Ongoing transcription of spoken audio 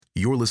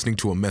You're listening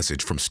to a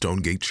message from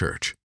Stonegate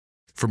Church.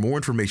 For more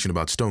information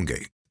about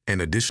Stonegate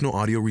and additional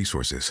audio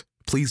resources,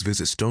 please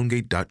visit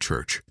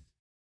stonegate.church.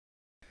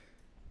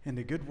 And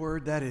a good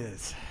word that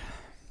is.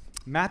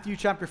 Matthew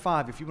chapter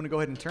 5, if you want to go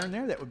ahead and turn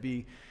there, that would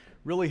be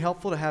really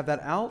helpful to have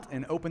that out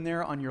and open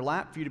there on your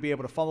lap for you to be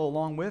able to follow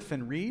along with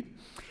and read.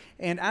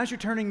 And as you're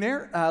turning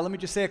there, let me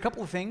just say a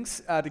couple of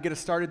things to get us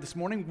started this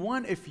morning.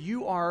 One, if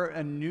you are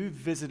a new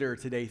visitor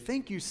today,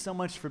 thank you so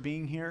much for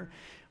being here.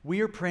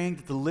 We are praying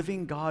that the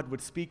living God would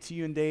speak to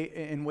you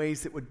in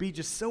ways that would be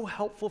just so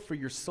helpful for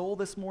your soul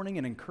this morning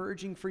and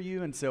encouraging for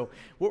you. And so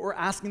we're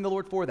asking the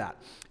Lord for that.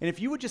 And if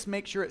you would just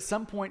make sure at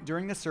some point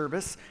during the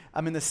service,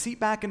 in the seat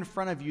back in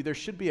front of you, there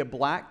should be a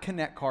black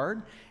Connect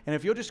card. And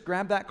if you'll just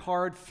grab that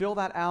card, fill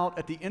that out,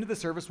 at the end of the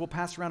service, we'll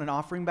pass around an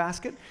offering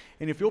basket.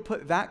 And if you'll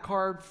put that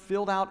card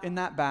filled out in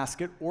that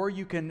basket, or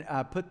you can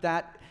put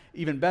that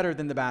even better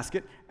than the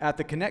basket, at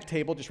the Connect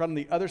table, just right on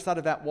the other side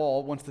of that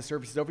wall. Once the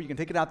service is over, you can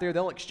take it out there.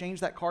 They'll exchange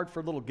that card for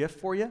a little gift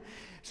for you.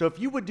 So if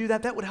you would do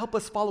that, that would help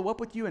us follow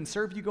up with you and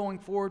serve you going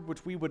forward,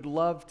 which we would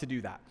love to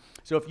do that.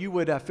 So if you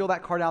would fill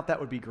that card out, that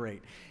would be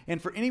great. And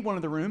for anyone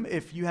in the room,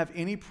 if you have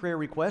any prayer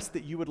requests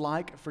that you would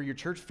like for your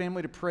church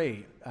family to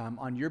pray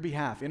on your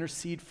behalf,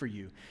 intercede for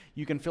you,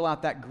 you can fill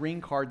out that green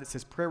card that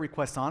says prayer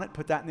requests on it,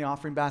 put that in the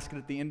offering basket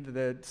at the end of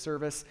the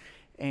service.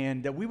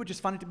 And we would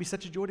just find it to be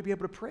such a joy to be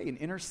able to pray and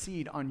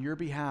intercede on your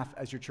behalf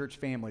as your church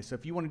family. So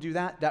if you want to do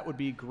that, that would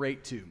be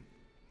great too.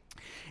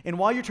 And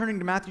while you're turning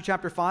to Matthew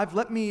chapter 5,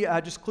 let me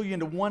just clue you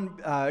into one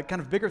kind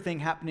of bigger thing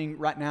happening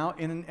right now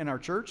in our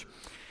church.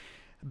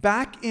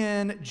 Back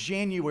in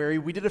January,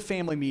 we did a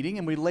family meeting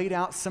and we laid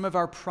out some of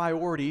our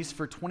priorities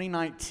for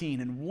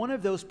 2019. And one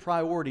of those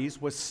priorities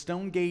was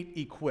Stonegate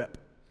Equip.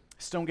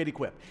 Stonegate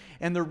Equip.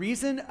 And the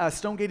reason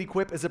Stonegate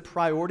Equip is a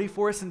priority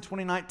for us in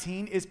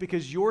 2019 is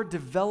because your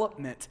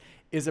development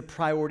is a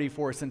priority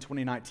for us in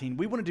 2019.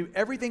 We want to do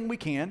everything we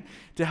can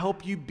to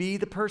help you be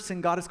the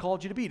person God has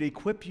called you to be, to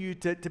equip you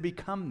to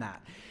become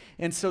that.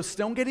 And so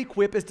Stonegate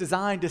Equip is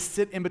designed to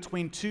sit in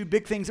between two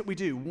big things that we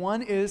do.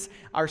 One is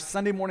our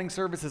Sunday morning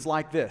services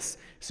like this.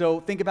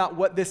 So think about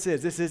what this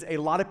is. This is a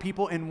lot of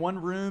people in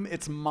one room.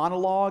 It's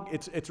monologue.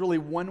 It's really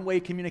one-way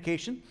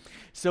communication.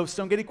 So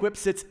Stonegate Equip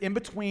sits in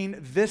between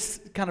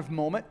this kind of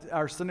moment,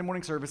 our Sunday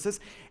morning services,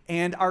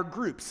 and our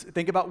groups.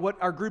 Think about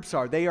what our groups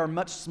are. They are a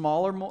much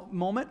smaller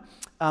moment.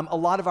 A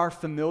lot of our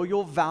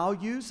familial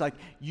values, like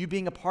you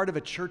being a part of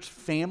a church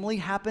family,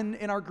 happen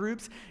in our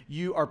groups.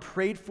 You are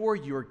prayed for.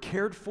 You are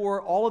cared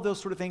for. All of those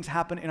sort of things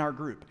happen in our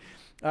groups.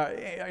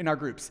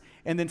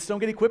 And then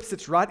Stonegate Equip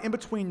sits right in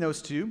between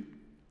those two.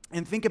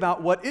 And think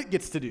about what it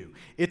gets to do.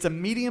 It's a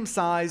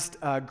medium-sized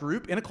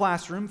group in a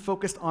classroom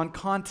focused on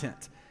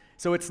content.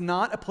 So it's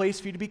not a place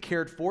for you to be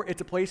cared for.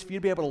 It's a place for you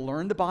to be able to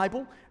learn the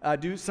Bible,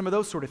 do some of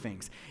those sort of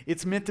things.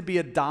 It's meant to be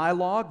a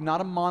dialogue,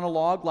 not a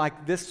monologue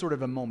like this sort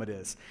of a moment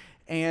is.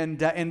 And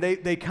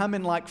they come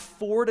in like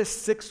 4 to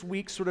 6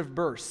 week sort of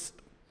bursts.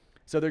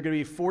 So they're going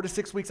to be 4 to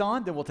 6 weeks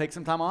on, then we'll take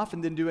some time off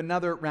and then do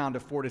another round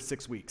of 4 to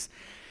 6 weeks.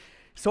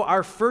 So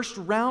our first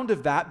round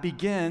of that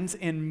begins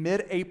in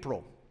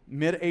mid-April.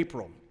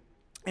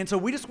 And so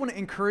we just want to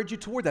encourage you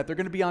toward that. They're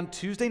going to be on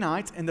Tuesday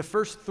nights, and the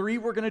first 3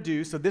 we're going to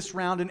do, so this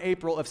round in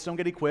April of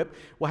Stonegate Equip,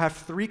 will have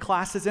 3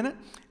 classes in it.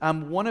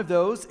 One of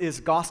those is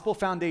Gospel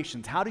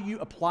Foundations. How do you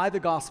apply the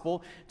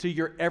gospel to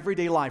your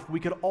everyday life? We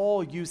could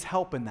all use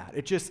help in that.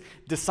 It's just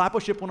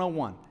Discipleship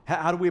 101.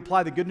 How do we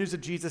apply the good news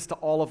of Jesus to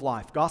all of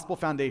life? Gospel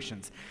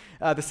Foundations.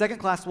 The second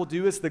class we'll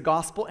do is the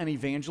Gospel and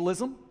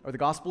Evangelism, or the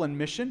Gospel and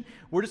Mission.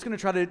 We're just going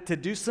to try to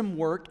do some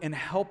work in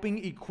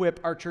helping equip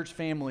our church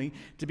family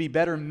to be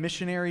better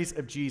missionaries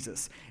of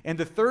Jesus. And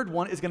the third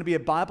one is going to be a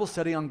Bible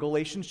study on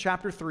Galatians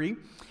chapter 3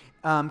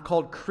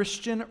 called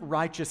Christian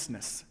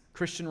Righteousness.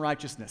 Christian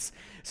righteousness.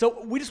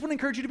 So we just want to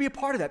encourage you to be a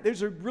part of that.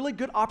 There's really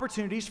good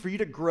opportunities for you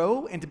to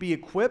grow and to be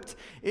equipped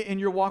in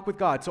your walk with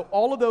God. So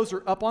all of those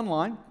are up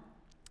online.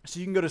 So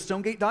you can go to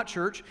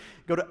stonegate.church,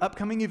 go to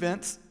upcoming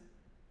events,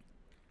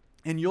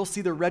 and you'll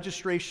see the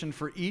registration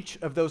for each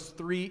of those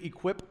 3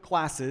 Equip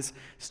classes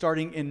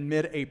starting in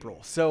mid-April.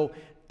 So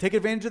take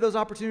advantage of those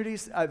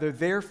opportunities. They're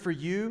there for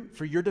you,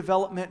 for your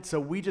development. So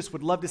we just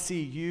would love to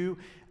see you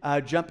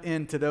jump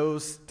into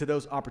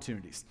those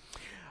opportunities.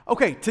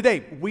 Okay,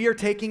 today we are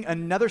taking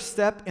another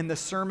step in the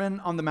Sermon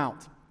on the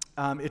Mount.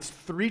 It's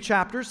 3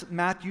 chapters,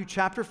 Matthew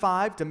chapter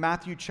 5 to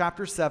Matthew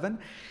chapter 7.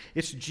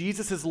 It's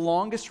Jesus'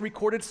 longest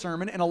recorded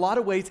sermon. In a lot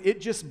of ways,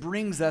 it just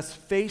brings us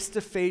face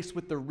to face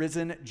with the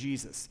risen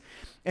Jesus.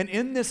 And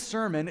in this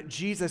sermon,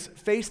 Jesus,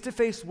 face to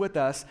face with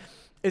us,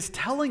 is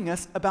telling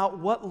us about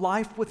what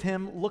life with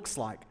him looks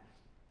like,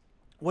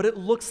 what it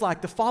looks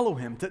like to follow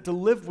him, to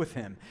live with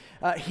him.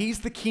 He's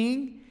the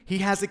king. He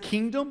has a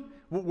kingdom.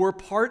 We're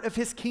part of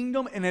his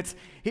kingdom, and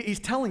he's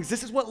telling us,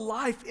 this is what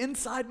life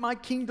inside my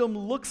kingdom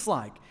looks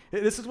like.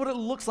 This is what it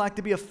looks like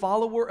to be a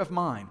follower of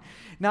mine.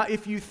 Now,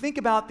 if you think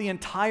about the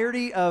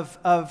entirety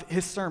of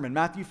his sermon,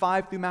 Matthew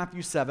 5 through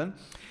Matthew 7,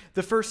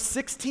 the first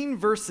 16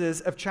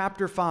 verses of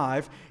chapter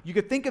 5, you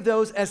could think of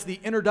those as the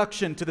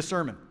introduction to the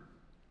sermon.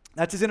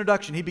 That's his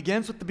introduction. He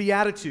begins with the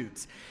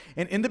Beatitudes.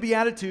 And in the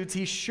Beatitudes,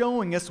 he's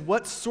showing us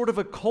what sort of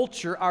a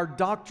culture our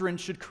doctrine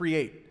should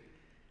create.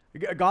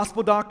 A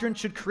gospel doctrine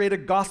should create a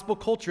gospel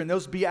culture. And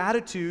those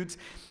Beatitudes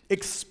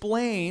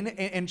explain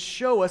and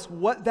show us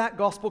what that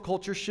gospel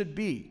culture should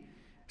be.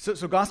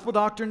 So gospel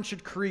doctrine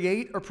should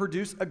create or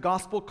produce a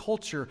gospel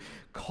culture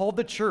called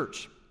the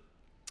church.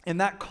 And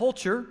that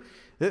culture,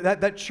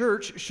 that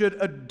church should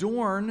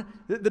adorn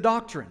the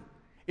doctrine.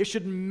 It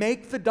should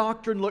make the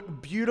doctrine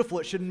look beautiful.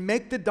 It should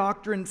make the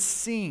doctrine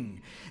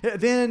sing.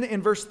 Then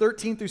in verse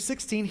 13 through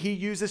 16, he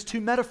uses two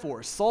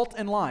metaphors, salt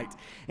and light.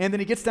 And then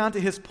he gets down to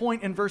his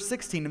point in verse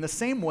 16. In the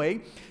same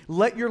way,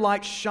 let your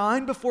light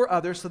shine before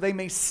others so they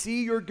may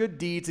see your good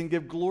deeds and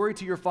give glory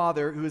to your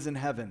Father who is in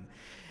heaven.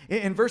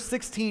 In verse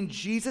 16,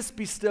 Jesus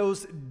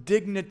bestows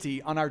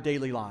dignity on our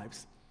daily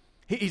lives.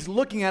 He's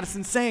looking at us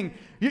and saying,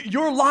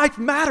 your life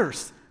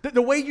matters.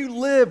 The way you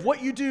live,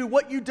 what you do,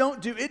 what you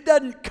don't do, it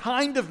doesn't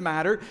kind of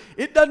matter.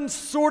 It doesn't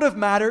sort of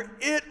matter.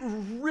 It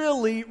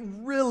really,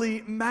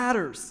 really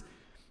matters.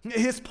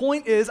 His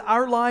point is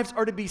our lives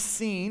are to be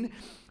seen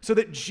so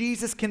that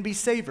Jesus can be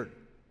savored.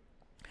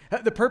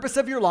 The purpose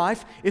of your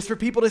life is for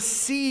people to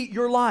see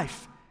your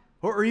life,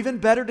 or even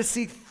better, to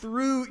see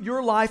through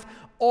your life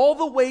all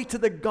the way to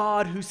the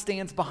God who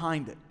stands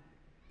behind it.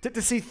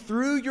 To see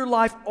through your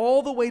life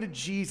all the way to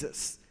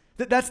Jesus.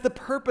 That's the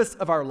purpose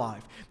of our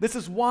life. This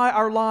is why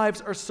our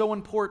lives are so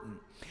important.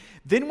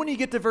 Then when you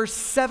get to verse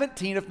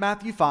 17 of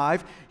Matthew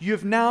 5, you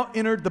have now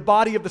entered the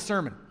body of the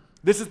sermon.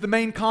 This is the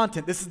main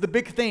content. This is the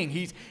big thing.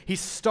 He's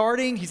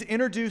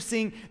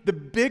introducing the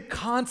big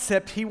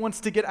concept he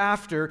wants to get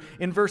after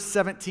in verse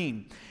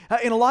 17.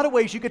 In a lot of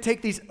ways, you could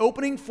take these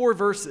opening 4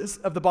 verses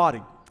of the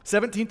body,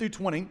 17 through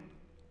 20,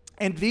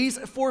 and these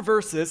 4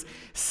 verses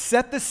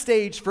set the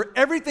stage for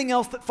everything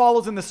else that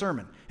follows in the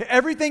sermon.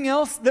 Everything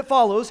else that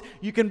follows,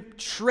 you can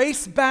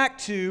trace back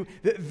to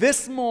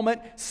this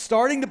moment,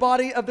 starting the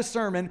body of the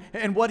sermon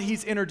and what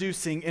he's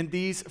introducing in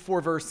these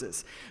 4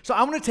 verses. So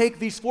I want to take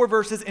these 4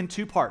 verses in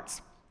 2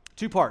 parts.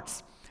 2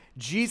 parts.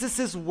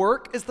 Jesus'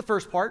 work is the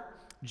first part.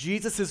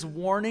 Jesus'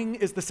 warning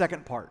is the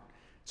second part.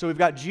 So we've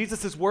got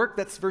Jesus' work,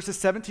 that's verses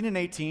 17 and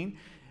 18.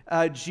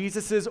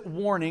 Jesus'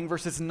 warning,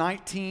 verses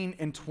 19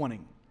 and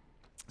 20.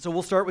 So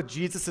we'll start with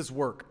Jesus'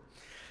 work.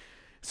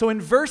 So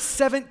in verse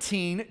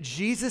 17,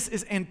 Jesus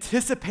is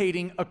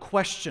anticipating a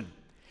question.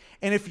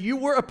 And if you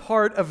were a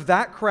part of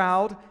that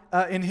crowd,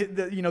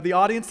 the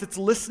audience that's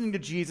listening to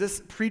Jesus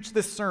preach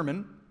this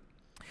sermon,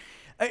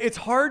 it's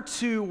hard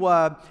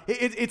to,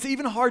 it's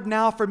even hard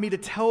now for me to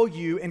tell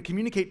you and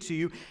communicate to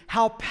you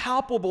how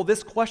palpable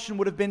this question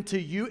would have been to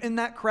you in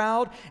that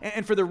crowd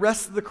and for the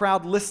rest of the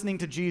crowd listening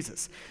to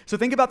Jesus. So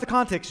think about the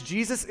context.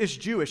 Jesus is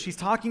Jewish. He's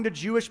talking to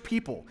Jewish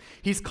people.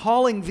 He's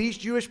calling these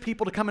Jewish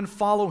people to come and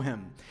follow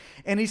him.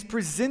 And he's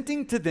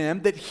presenting to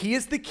them that he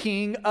is the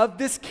king of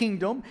this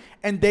kingdom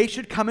and they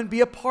should come and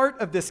be a part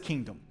of this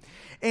kingdom.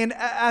 And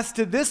as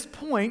to this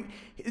point,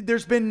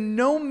 there's been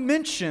no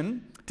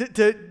mention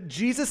to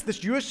Jesus, this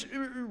Jewish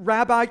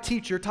rabbi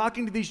teacher,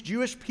 talking to these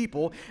Jewish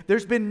people.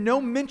 There's been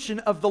no mention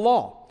of the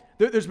law.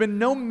 There's been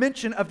no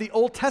mention of the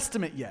Old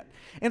Testament yet.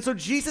 And so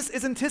Jesus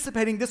is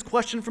anticipating this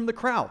question from the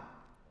crowd.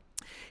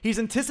 He's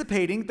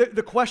anticipating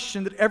the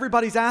question that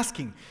everybody's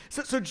asking.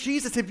 So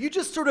Jesus, have you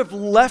just sort of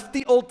left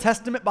the Old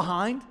Testament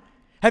behind?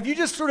 Have you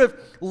just sort of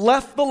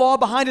left the law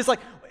behind? It's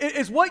like,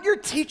 is what you're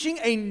teaching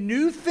a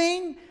new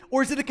thing?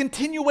 Or is it a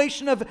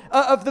continuation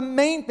of the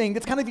main thing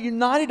that's kind of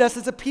united us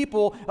as a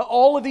people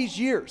all of these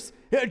years?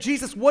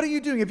 Jesus, what are you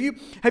doing?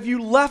 Have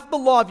you left the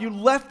law? Have you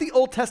left the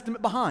Old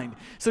Testament behind?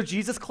 So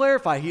Jesus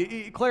clarifies.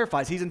 He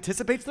clarifies. He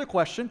anticipates their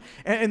question,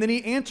 and then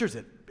he answers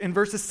it in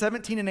verses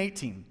 17 and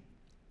 18.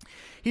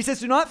 He says,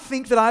 do not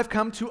think that I've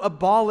come to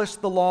abolish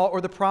the law or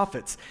the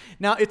prophets.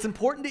 Now, it's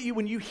important that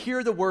when you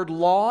hear the word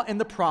law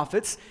and the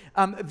prophets,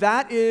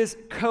 that is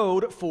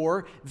code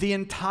for the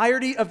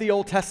entirety of the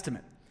Old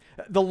Testament.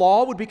 The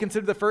law would be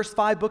considered the first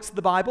 5 books of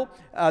the Bible,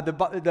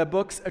 the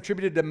books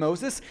attributed to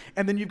Moses,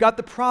 and then you've got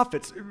the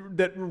prophets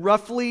that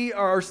roughly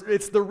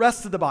it's the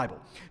rest of the Bible.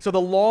 So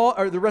the law,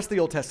 or the rest of the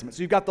Old Testament.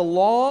 So you've got the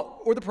law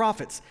or the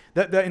prophets,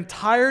 the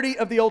entirety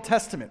of the Old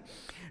Testament.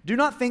 Do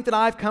not think that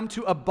I've come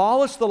to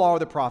abolish the law or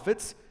the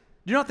prophets.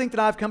 Do not think that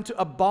I've come to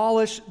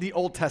abolish the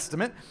Old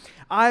Testament.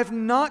 I have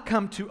not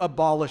come to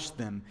abolish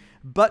them,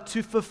 but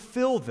to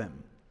fulfill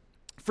them.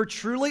 For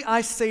truly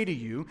I say to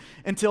you,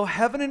 until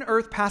heaven and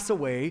earth pass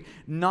away,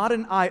 not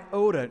an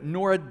iota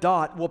nor a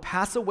dot will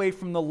pass away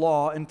from the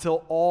law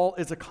until all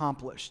is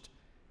accomplished.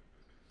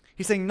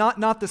 He's saying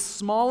not the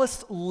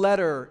smallest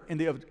letter in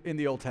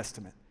the Old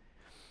Testament,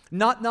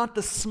 not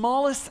the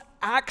smallest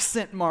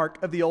accent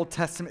mark of the Old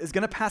Testament is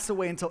going to pass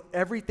away until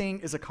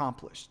everything is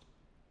accomplished.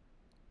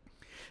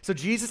 So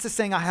Jesus is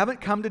saying, I haven't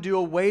come to do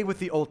away with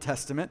the Old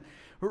Testament.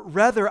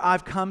 Rather,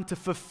 I've come to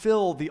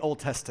fulfill the Old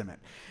Testament.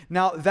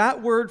 Now,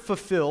 that word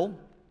fulfill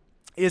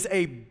is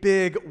a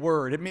big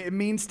word. It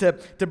means to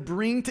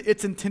bring to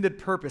its intended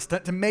purpose,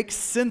 to make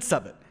sense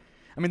of it.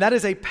 I mean, that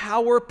is a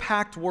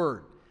power-packed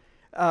word.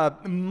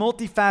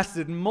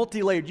 multifaceted,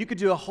 multi-layered. You could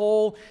do a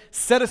whole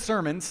set of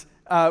sermons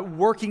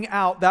working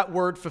out that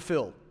word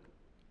fulfilled.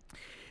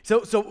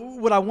 So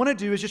what I want to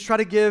do is just try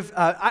to give,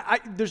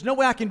 there's no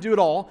way I can do it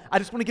all. I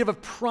just want to give a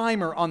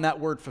primer on that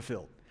word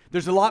fulfilled.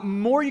 There's a lot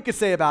more you could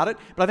say about it,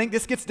 but I think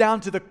this gets down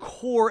to the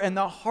core and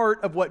the heart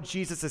of what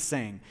Jesus is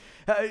saying.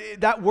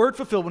 That word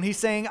fulfilled, when he's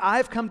saying,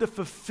 I've come to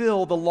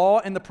fulfill the law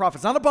and the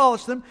prophets, not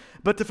abolish them,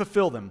 but to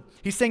fulfill them.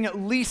 He's saying at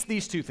least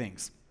these two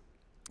things.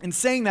 In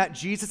saying that,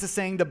 Jesus is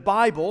saying the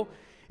Bible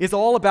is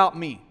all about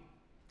me.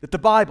 That the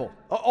Bible,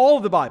 all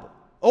of the Bible,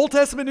 Old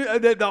Testament,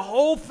 the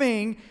whole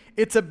thing,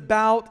 it's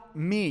about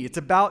me. It's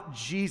about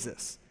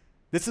Jesus.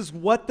 This is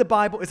what the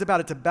Bible is about.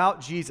 It's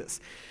about Jesus.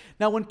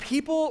 Now, when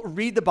people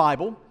read the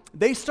Bible,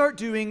 they start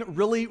doing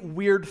really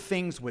weird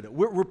things with it.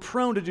 We're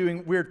prone to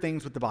doing weird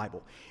things with the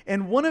Bible.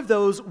 And one of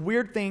those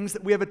weird things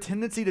that we have a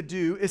tendency to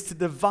do is to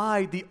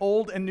divide the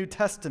Old and New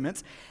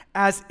Testaments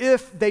as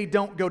if they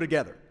don't go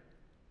together.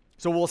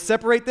 So we'll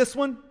separate this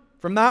one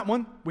from that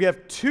one. We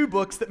have two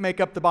books that make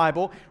up the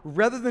Bible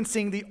rather than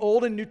seeing the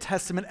Old and New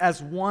Testament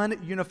as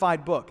one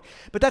unified book.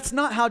 But that's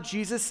not how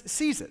Jesus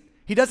sees it.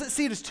 He doesn't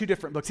see it as two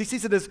different books. He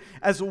sees it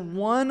as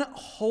one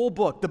whole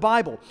book, the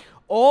Bible.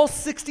 All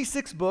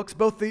 66 books,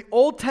 both the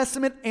Old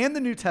Testament and the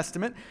New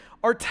Testament,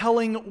 are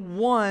telling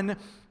one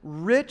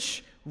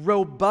rich,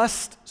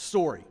 robust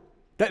story.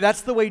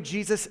 That's the way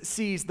Jesus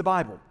sees the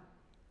Bible.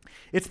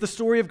 It's the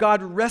story of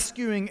God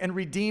rescuing and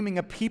redeeming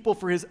a people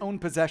for his own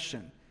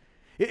possession.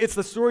 It's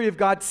the story of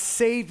God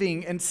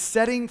saving and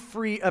setting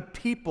free a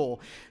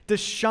people to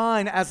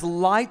shine as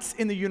lights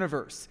in the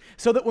universe,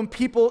 so that when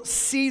people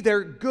see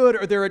their good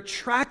or their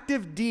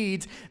attractive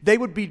deeds, they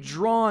would be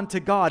drawn to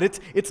God.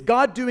 It's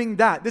God doing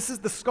that. This is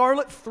the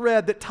scarlet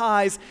thread that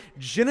ties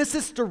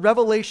Genesis to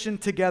Revelation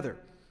together.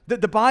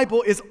 The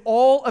Bible is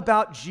all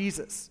about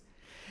Jesus.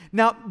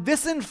 Now,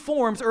 this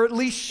informs, or at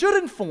least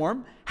should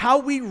inform, how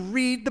we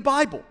read the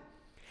Bible.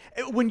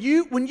 When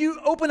you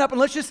open up, and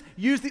let's just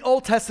use the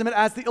Old Testament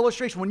as the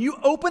illustration. When you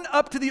open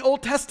up to the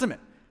Old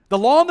Testament, the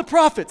law and the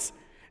prophets,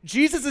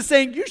 Jesus is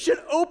saying you should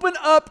open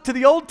up to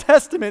the Old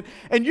Testament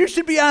and you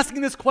should be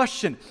asking this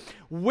question: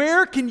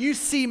 where can you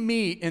see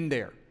me in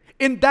there?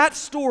 In that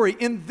story,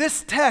 in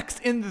this text,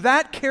 in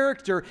that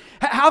character,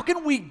 how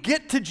can we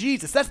get to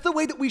Jesus? That's the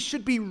way that we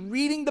should be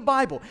reading the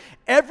Bible.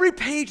 Every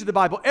page of the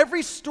Bible,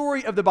 every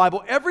story of the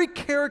Bible, every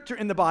character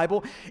in the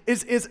Bible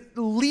is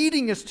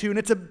leading us to, and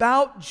it's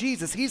about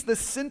Jesus. He's the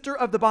center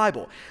of the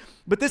Bible.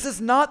 But this is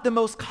not the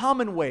most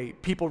common way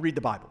people read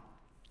the Bible.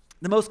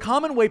 The most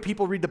common way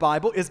people read the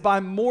Bible is by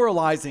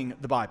moralizing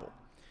the Bible.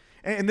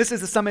 And this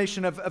is a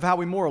summation of how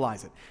we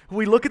moralize it.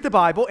 We look at the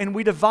Bible and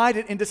we divide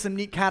it into some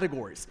neat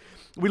categories.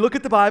 We look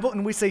at the Bible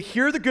and we say,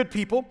 here are the good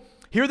people,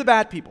 here are the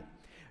bad people.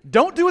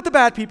 Don't do what the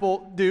bad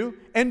people do,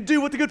 and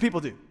do what the good people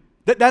do.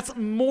 That's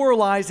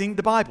moralizing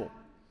the Bible.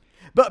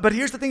 But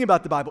here's the thing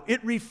about the Bible.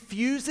 It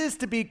refuses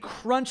to be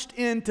crunched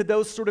into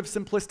those sort of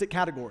simplistic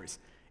categories.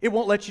 It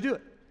won't let you do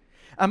it.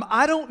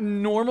 I don't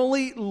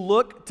normally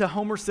look to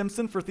Homer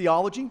Simpson for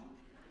theology.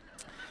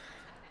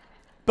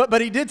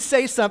 But he did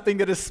say something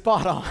that is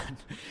spot on.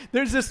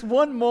 There's this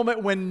one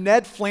moment when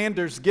Ned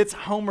Flanders gets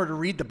Homer to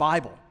read the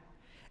Bible.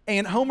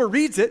 And Homer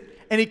reads it,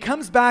 and he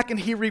comes back and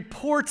he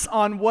reports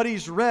on what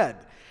he's read.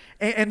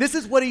 And this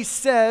is what he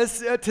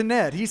says to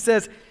Ned. He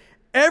says,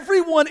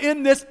 everyone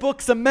in this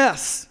book's a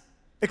mess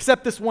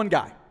except this one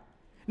guy.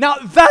 Now,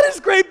 that is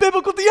great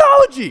biblical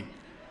theology.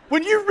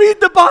 When you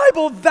read the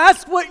Bible,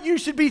 that's what you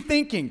should be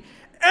thinking.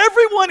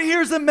 Everyone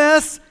here's a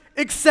mess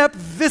except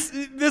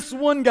this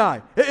one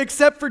guy,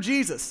 except for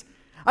Jesus.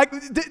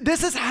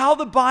 This is how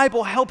the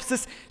Bible helps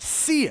us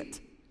see it.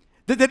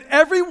 That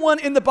everyone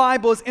in the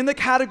Bible is in the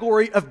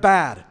category of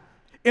bad,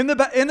 in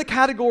the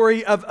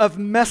category of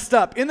messed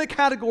up, in the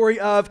category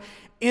of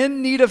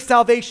in need of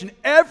salvation.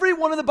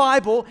 Everyone in the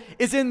Bible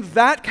is in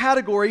that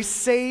category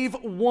save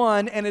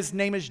one, and his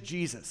name is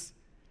Jesus.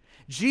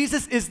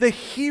 Jesus is the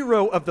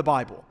hero of the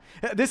Bible.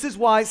 This is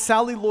why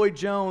Sally Lloyd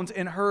Jones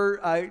in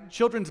her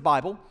children's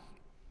Bible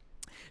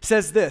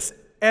says this: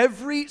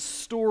 every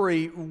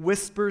story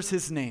whispers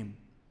his name.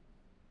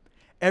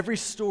 Every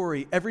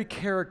story, every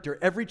character,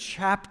 every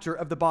chapter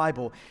of the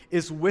Bible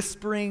is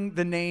whispering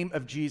the name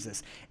of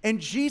Jesus.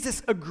 And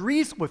Jesus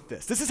agrees with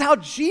this. This is how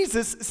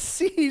Jesus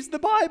sees the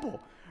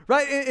Bible,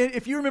 right?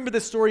 If you remember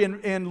this story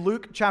in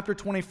Luke chapter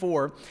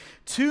 24,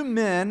 two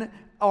men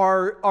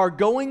are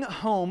going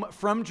home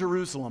from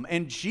Jerusalem,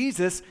 and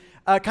Jesus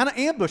kind of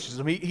ambushes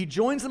them. He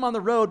joins them on the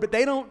road, but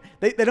they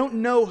don't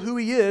know who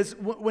he is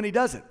when he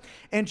does it.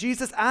 And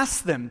Jesus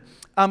asks them,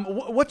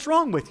 what's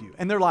wrong with you?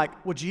 And they're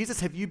like, well,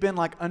 Jesus, have you been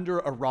like under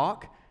a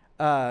rock?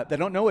 They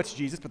don't know it's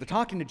Jesus, but they're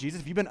talking to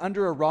Jesus. Have you been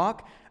under a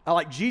rock?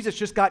 Like Jesus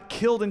just got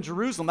killed in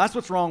Jerusalem. That's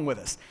what's wrong with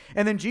us.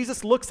 And then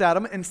Jesus looks at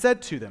them and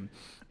said to them,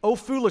 O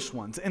foolish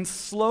ones, and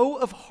slow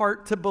of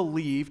heart to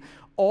believe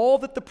all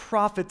that the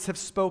prophets have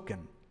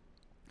spoken.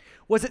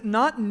 Was it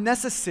not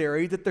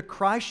necessary that the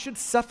Christ should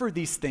suffer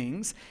these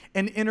things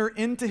and enter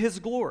into his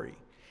glory?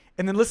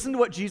 And then listen to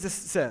what Jesus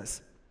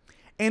says.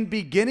 And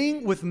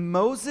beginning with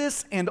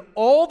Moses and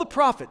all the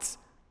prophets,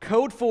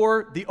 code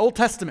for the Old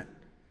Testament,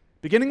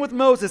 beginning with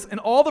Moses and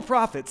all the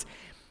prophets.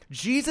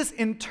 Jesus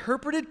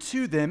interpreted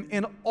to them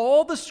in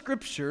all the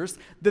scriptures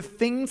the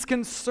things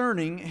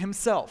concerning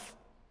himself.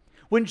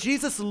 When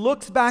Jesus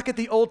looks back at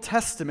the Old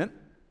Testament,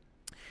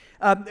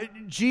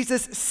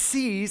 Jesus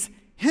sees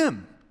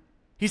him.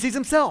 He sees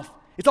himself.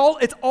 It's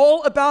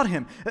all about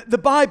him. The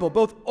Bible,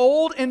 both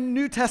Old and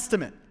New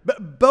Testament,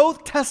 but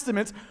both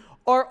testaments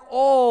are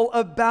all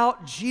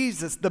about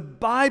Jesus. The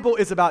Bible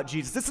is about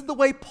Jesus. This is the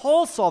way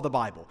Paul saw the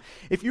Bible.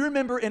 If you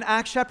remember in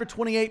Acts chapter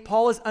 28,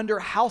 Paul is under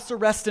house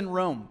arrest in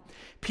Rome.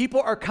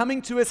 People are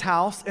coming to his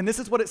house, and this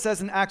is what it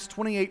says in Acts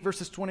 28,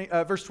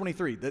 verse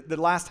 23,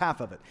 the last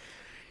half of it.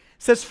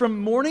 It says, from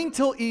morning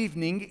till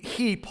evening,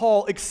 he,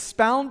 Paul,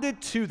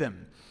 expounded to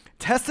them,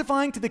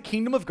 testifying to the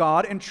kingdom of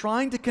God and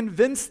trying to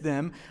convince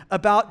them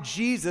about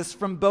Jesus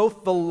from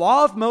both the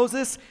law of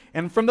Moses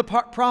and from the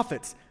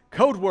prophets.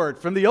 Code word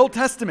from the Old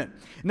Testament.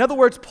 In other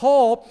words,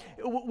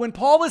 when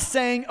Paul is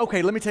saying,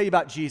 okay, let me tell you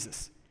about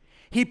Jesus,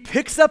 he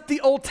picks up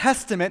the Old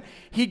Testament,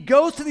 he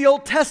goes to the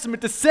Old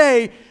Testament to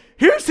say,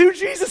 here's who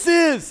Jesus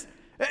is.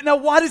 Now,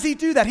 why does he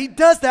do that? He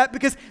does that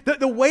because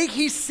the way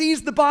he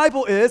sees the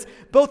Bible is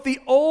both the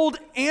Old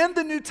and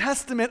the New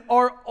Testament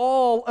are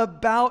all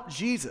about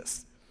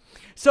Jesus.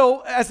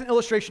 So, as an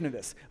illustration of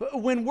this,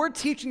 when we're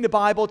teaching the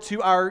Bible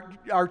to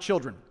our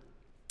children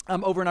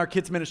over in our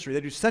kids' ministry,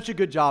 they do such a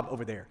good job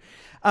over there.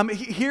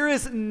 Here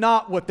is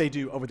not what they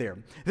do over there.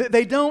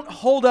 They don't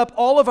hold up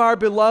all of our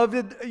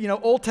beloved,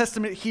 Old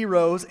Testament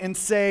heroes and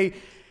say,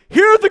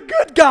 here are the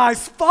good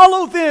guys,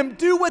 follow them,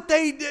 do what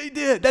they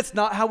did. That's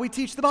not how we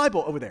teach the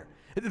Bible over there.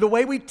 The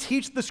way we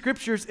teach the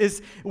scriptures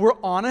is we're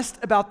honest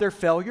about their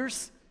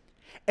failures,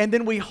 and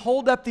then we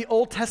hold up the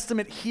Old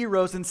Testament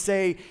heroes and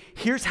say,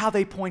 here's how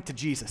they point to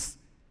Jesus.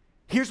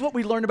 Here's what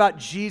we learn about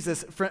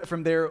Jesus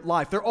from their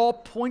life. They're all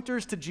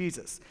pointers to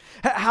Jesus.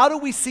 How do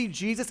we see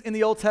Jesus in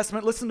the Old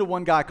Testament? Listen to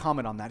one guy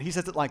comment on that. He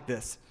says it like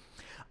this.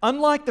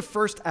 Unlike the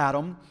first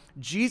Adam,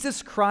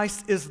 Jesus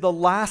Christ is the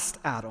last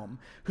Adam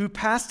who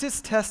passed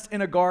his test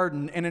in a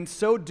garden and in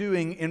so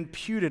doing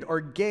imputed or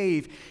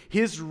gave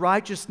his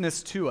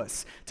righteousness to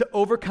us to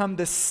overcome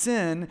the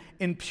sin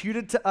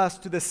imputed to us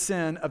to the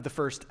sin of the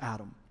first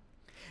Adam.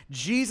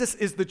 Jesus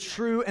is the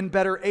true and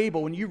better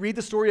Abel. When you read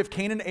the story of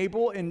Cain and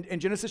Abel in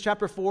Genesis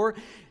chapter 4,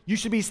 you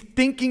should be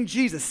thinking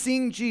Jesus,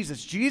 seeing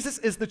Jesus. Jesus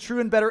is the true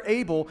and better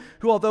Abel,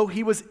 who although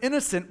he was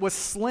innocent, was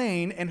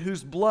slain and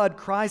whose blood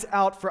cries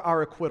out for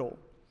our acquittal.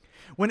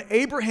 When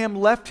Abraham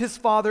left his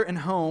father and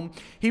home,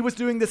 he was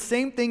doing the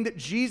same thing that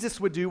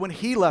Jesus would do when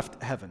he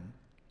left heaven.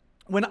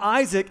 When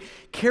Isaac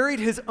carried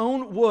his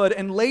own wood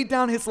and laid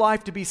down his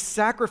life to be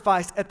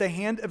sacrificed at the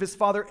hand of his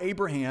father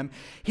Abraham,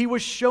 he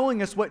was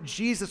showing us what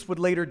Jesus would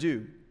later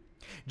do.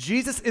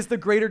 Jesus is the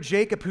greater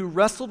Jacob who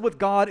wrestled with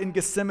God in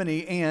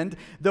Gethsemane and,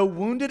 though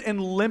wounded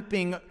and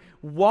limping,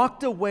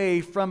 walked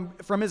away from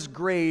his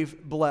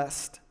grave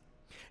blessed.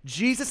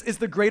 Jesus is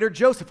the greater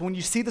Joseph. When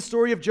you see the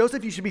story of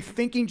Joseph, you should be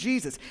thinking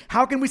Jesus.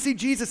 How can we see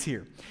Jesus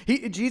here?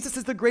 Jesus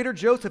is the greater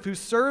Joseph who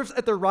serves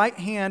at the right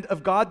hand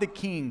of God the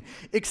King,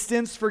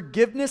 extends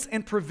forgiveness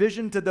and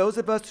provision to those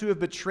of us who have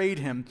betrayed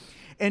him,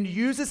 and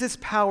uses his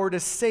power to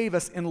save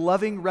us in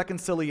loving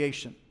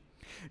reconciliation.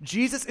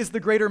 Jesus is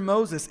the greater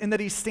Moses in that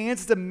he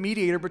stands as a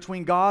mediator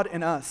between God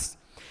and us.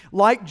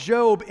 Like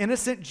Job,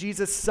 innocent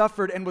Jesus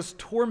suffered and was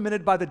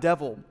tormented by the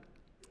devil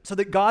so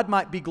that God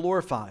might be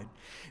glorified.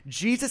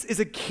 Jesus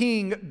is a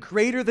king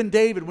greater than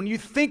David. When you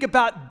think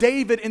about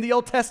David in the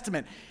Old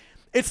Testament,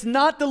 it's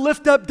not to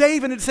lift up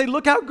David and to say,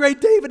 look how great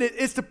David is.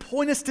 It's to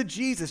point us to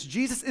Jesus.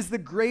 Jesus is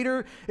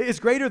greater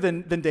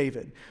than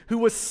David,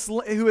 who has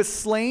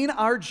slain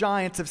our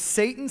giants of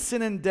Satan,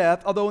 sin, and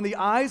death, although in the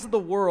eyes of the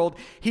world,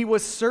 he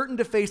was certain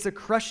to face a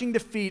crushing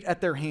defeat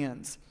at their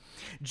hands.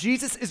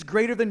 Jesus is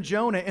greater than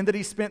Jonah in that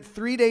he spent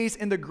 3 days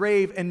in the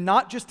grave and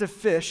not just a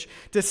fish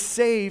to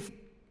save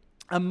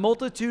a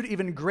multitude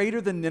even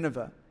greater than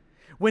Nineveh.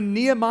 When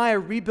Nehemiah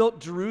rebuilt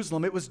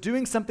Jerusalem, it was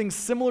doing something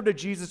similar to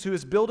Jesus, who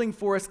is building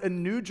for us a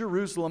new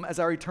Jerusalem as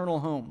our eternal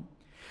home.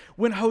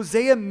 When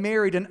Hosea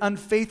married an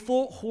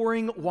unfaithful,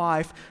 whoring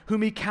wife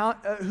whom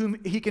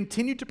he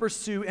continued to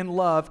pursue and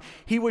love,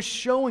 he was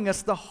showing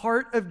us the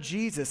heart of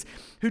Jesus,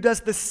 who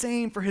does the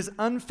same for his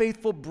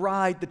unfaithful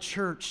bride, the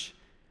church.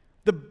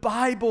 The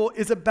Bible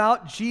is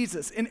about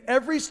Jesus. In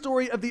every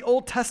story of the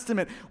Old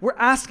Testament, we're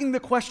asking the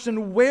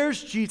question,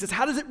 where's Jesus?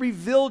 How does it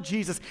reveal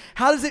Jesus?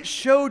 How does it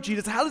show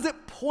Jesus? How does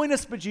it point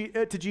us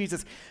to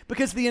Jesus?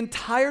 Because the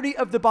entirety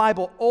of the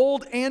Bible,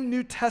 Old and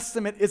New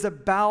Testament, is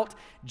about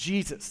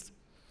Jesus.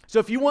 So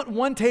if you want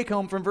one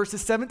take-home from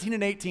verses 17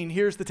 and 18,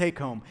 here's the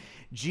take-home.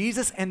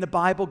 Jesus and the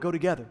Bible go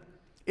together.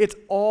 It's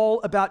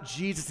all about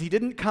Jesus. He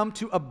didn't come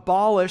to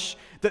abolish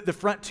the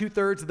front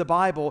two-thirds of the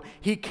Bible.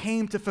 He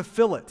came to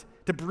fulfill it,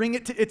 to bring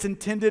it to its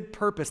intended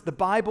purpose. The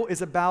Bible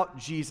is about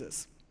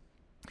Jesus.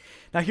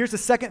 Now, here's the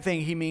second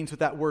thing he means with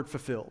that word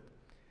fulfilled.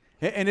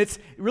 And it's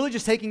really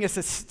just taking us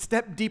a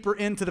step deeper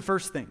into the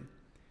first thing.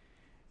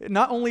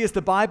 Not only is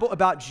the Bible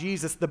about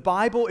Jesus, the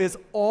Bible is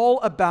all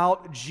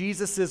about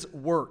Jesus'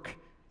 work.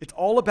 It's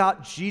all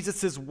about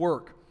Jesus'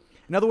 work.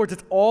 In other words,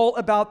 it's all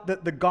about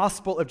the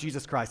gospel of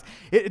Jesus Christ.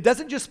 It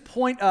doesn't just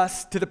point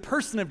us to the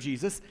person of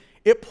Jesus,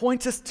 it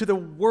points us to the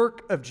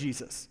work of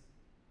Jesus.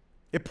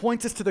 It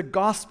points us to the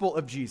gospel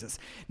of Jesus.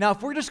 Now,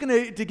 if we're just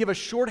going to give a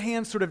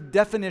shorthand sort of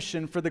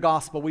definition for the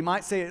gospel, we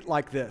might say it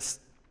like this.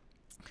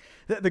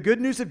 The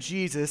good news of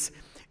Jesus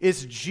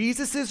is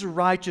Jesus'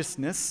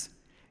 righteousness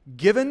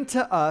given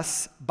to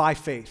us by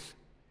faith.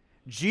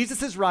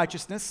 Jesus'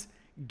 righteousness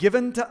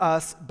given to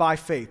us by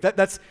faith.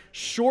 That's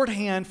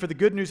shorthand for the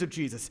good news of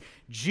Jesus.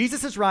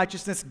 Jesus'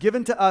 righteousness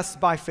given to us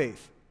by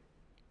faith.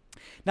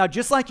 Now,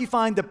 just like you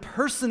find the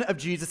person of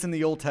Jesus in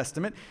the Old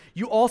Testament,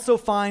 you also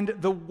find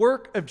the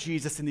work of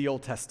Jesus in the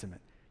Old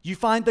Testament. You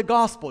find the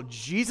gospel,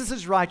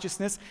 Jesus'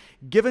 righteousness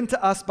given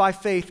to us by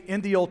faith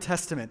in the Old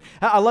Testament.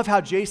 I love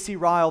how J.C.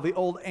 Ryle, the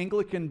old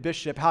Anglican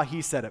bishop, how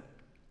he said it.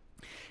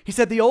 He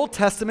said, the Old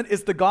Testament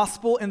is the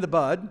gospel in the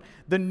bud.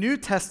 The New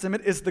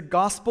Testament is the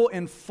gospel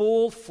in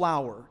full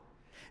flower.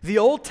 The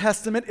Old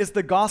Testament is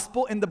the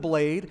gospel in the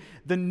blade.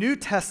 The New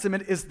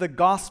Testament is the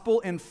gospel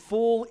in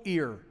full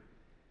ear.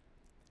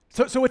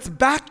 So it's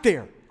back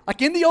there.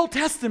 Like in the Old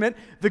Testament,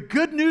 the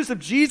good news of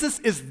Jesus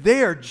is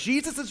there.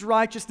 Jesus'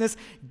 righteousness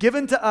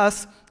given to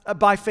us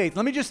by faith.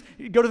 Let me just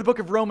go to the book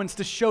of Romans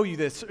to show you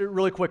this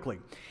really quickly.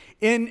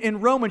 In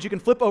Romans, you can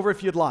flip over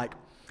if you'd like.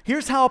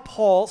 Here's how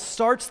Paul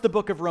starts the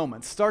book of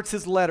Romans, starts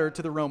his letter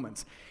to the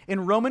Romans.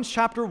 In Romans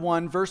chapter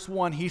 1, verse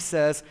 1, he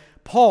says,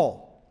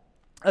 Paul,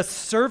 a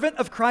servant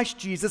of Christ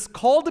Jesus,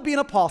 called to be an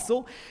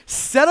apostle,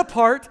 set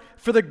apart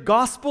for the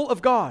gospel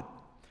of God,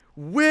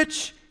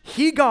 which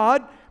he,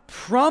 God,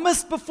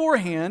 promised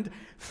beforehand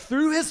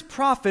through his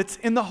prophets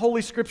in the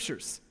Holy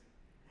Scriptures.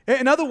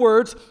 In other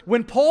words,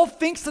 when Paul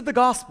thinks of the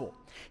gospel,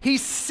 he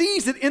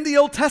sees it in the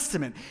Old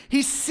Testament.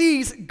 He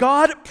sees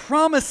God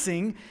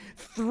promising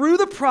through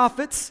the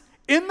prophets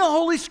in the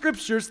Holy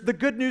Scriptures the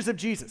good news of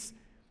Jesus.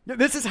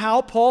 This is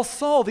how Paul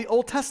saw the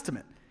Old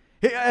Testament,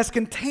 as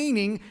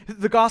containing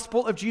the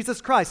gospel of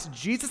Jesus Christ,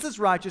 Jesus'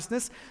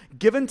 righteousness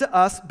given to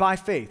us by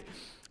faith.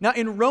 Now,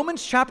 in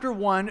Romans chapter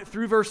 1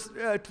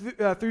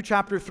 through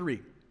chapter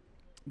 3,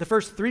 the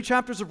first 3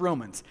 chapters of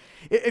Romans,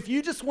 if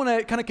you just want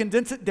to kind of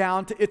condense it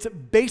down to its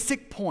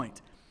basic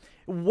point,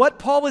 what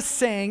Paul is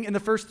saying in the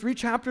first 3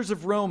 chapters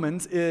of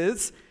Romans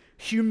is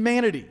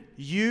humanity,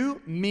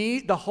 you, me,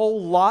 the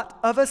whole lot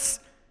of us,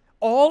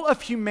 all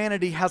of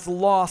humanity has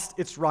lost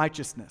its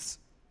righteousness.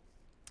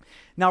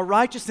 Now,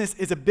 righteousness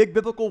is a big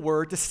biblical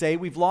word to say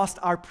we've lost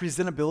our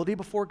presentability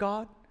before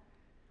God.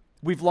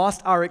 We've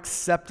lost our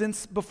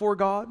acceptance before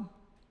God.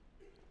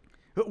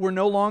 We're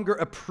no longer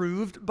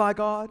approved by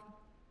God.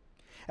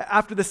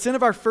 After the sin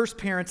of our first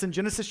parents in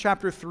Genesis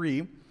chapter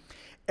 3,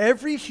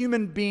 every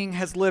human being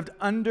has lived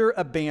under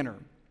a banner.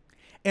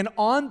 And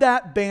on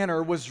that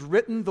banner was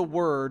written the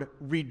word,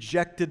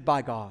 rejected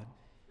by God.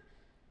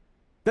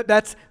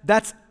 That's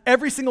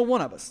every single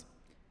one of us.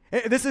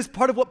 This is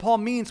part of what Paul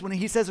means when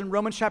he says in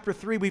Romans chapter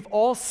 3, we've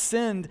all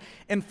sinned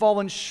and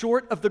fallen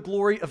short of the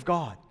glory of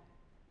God.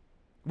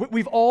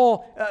 We've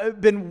all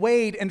been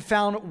weighed and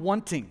found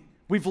wanting.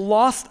 We've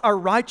lost our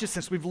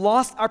righteousness. We've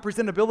lost our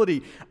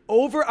presentability.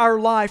 Over our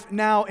life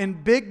now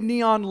in big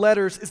neon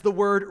letters is the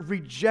word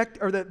reject,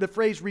 or the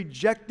phrase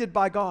rejected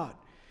by God.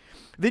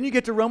 Then you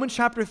get to Romans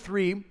chapter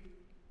 3,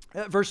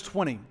 verse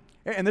 20.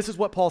 And this is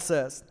what Paul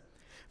says.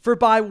 For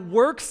by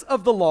works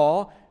of the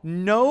law,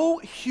 no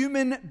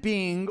human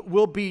being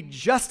will be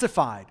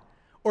justified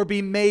or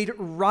be made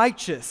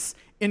righteous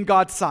in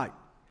God's sight.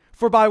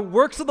 For by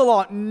works of the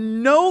law,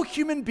 no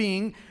human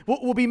being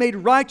will be made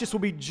righteous, will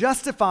be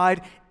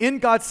justified in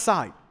God's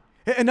sight.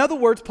 In other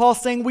words,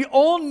 Paul's saying we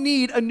all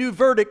need a new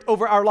verdict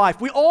over our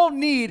life. We all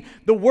need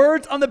the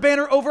words on the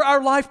banner over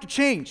our life to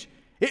change.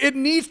 It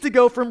needs to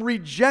go from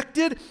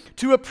rejected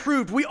to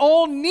approved. We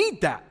all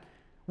need that.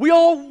 We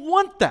all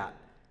want that.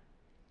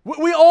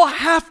 We all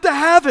have to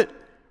have it,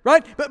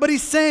 right? But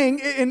he's saying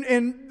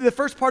in the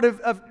first part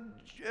of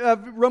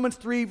Romans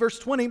 3, verse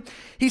 20,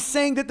 he's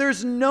saying that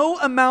there's no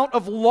amount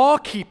of law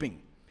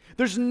keeping.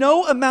 There's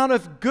no amount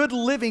of good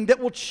living that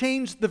will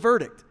change the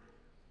verdict.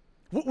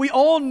 We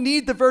all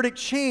need the verdict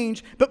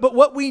change, but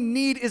what we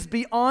need is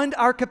beyond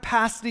our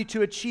capacity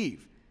to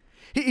achieve.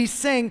 He's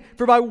saying,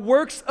 for by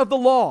works of the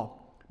law,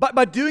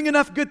 by doing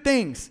enough good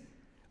things,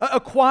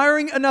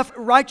 acquiring enough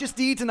righteous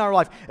deeds in our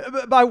life,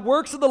 by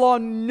works of the law,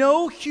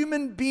 no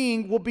human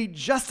being will be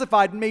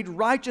justified and made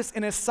righteous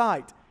in his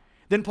sight.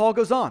 Then Paul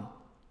goes on.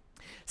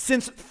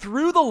 Since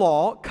through the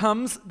law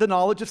comes the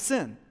knowledge of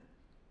sin.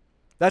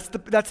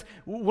 That's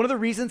one of the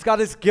reasons God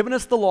has given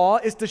us the law,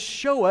 is to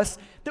show us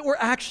that we're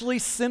actually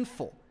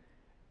sinful.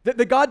 That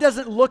God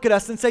doesn't look at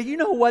us and say, you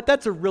know what,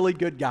 that's a really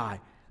good guy.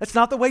 That's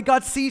not the way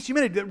God sees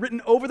humanity. That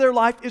written over their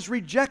life is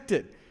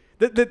rejected.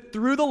 That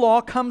through the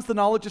law comes the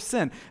knowledge of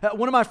sin.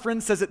 One of my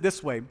friends says it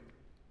this way.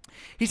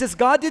 He says,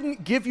 God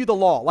didn't give you the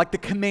law, like the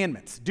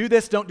commandments. Do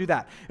this, don't do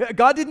that.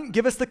 God didn't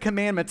give us the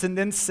commandments and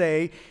then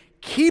say,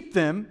 keep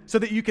them so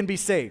that you can be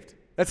saved.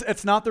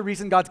 That's not the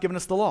reason God's given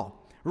us the law.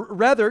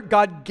 Rather,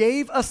 God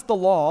gave us the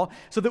law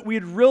so that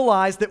we'd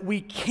realize that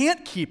we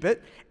can't keep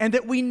it and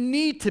that we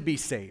need to be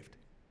saved.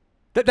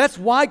 That's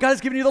why God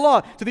has given you the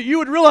law, so that you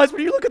would realize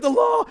when you look at the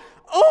law,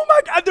 oh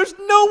my God, there's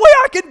no way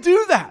I could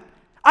do that.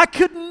 I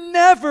could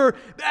never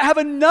have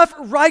enough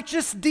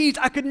righteous deeds.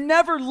 I could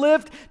never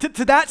live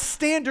to that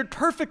standard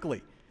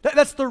perfectly.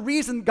 That's the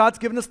reason God's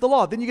given us the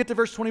law. Then you get to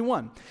verse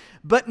 21.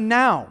 But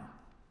now,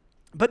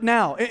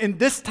 in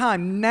this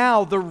time,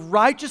 now the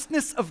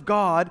righteousness of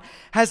God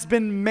has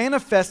been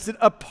manifested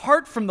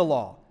apart from the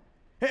law.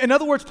 In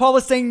other words, Paul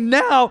is saying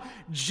now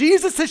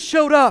Jesus has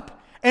showed up.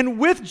 And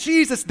with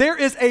Jesus, there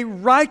is a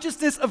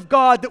righteousness of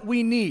God that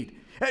we need.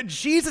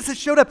 Jesus has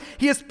showed up.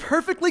 He has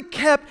perfectly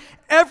kept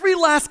every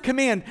last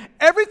command.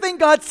 Everything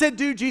God said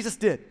do, Jesus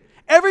did.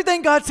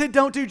 Everything God said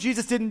don't do,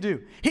 Jesus didn't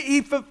do.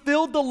 He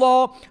fulfilled the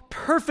law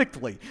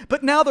perfectly.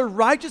 But now the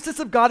righteousness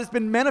of God has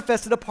been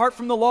manifested apart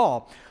from the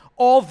law.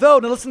 Although,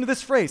 now listen to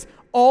this phrase,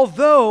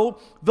 although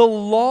the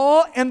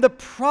law and the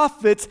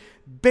prophets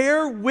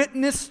bear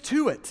witness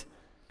to it.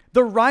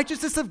 The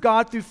righteousness of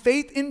God through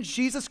faith in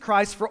Jesus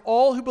Christ for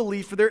all who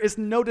believe, for there is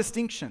no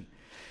distinction.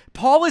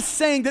 Paul is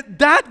saying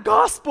that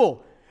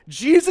gospel,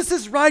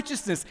 Jesus'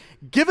 righteousness,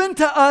 given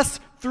to us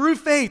through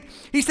faith,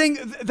 he's saying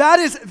that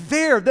is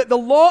there, that the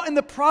law and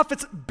the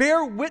prophets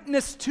bear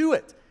witness to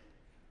it.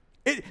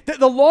 That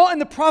the law and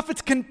the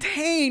prophets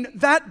contain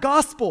that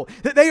gospel,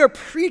 that they are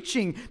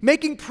preaching,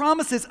 making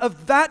promises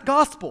of that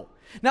gospel.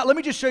 Now, let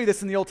me just show you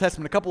this in the Old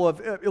Testament, a couple of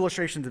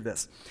illustrations of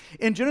this.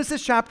 In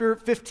Genesis chapter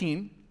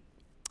 15,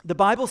 the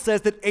Bible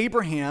says that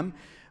Abraham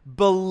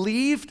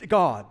believed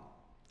God,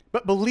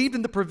 but believed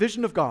in the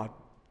provision of God.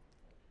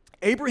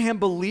 Abraham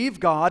believed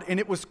God, and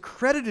it was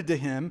credited to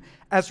him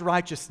as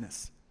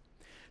righteousness.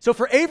 So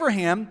for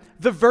Abraham,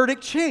 the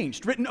verdict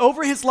changed. Written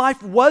over his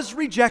life was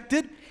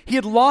rejected. He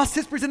had lost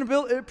his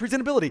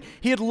presentability.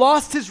 He had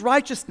lost his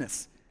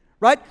righteousness,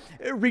 right?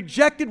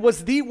 Rejected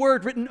was the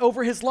word written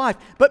over his life,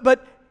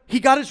 but he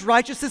got his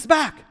righteousness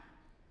back.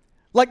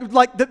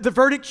 Like the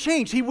verdict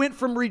changed. He went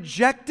from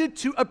rejected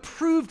to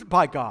approved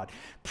by God,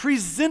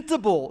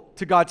 presentable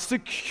to God,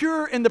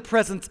 secure in the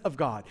presence of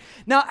God.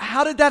 Now,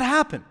 how did that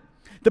happen?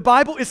 The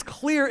Bible is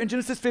clear in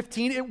Genesis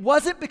 15. It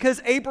wasn't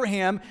because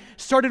Abraham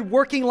started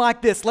working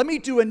like this. Let me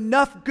do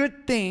enough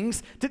good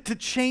things to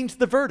change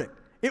the verdict.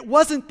 It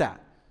wasn't that.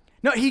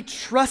 No, he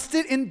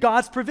trusted in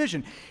God's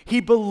provision.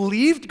 He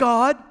believed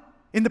God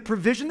in the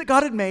provision that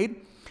God had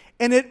made,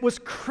 and it was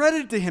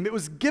credited to him. It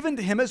was given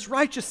to him as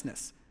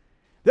righteousness.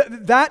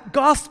 That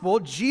gospel,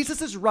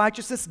 Jesus'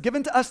 righteousness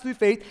given to us through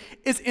faith,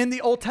 is in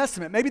the Old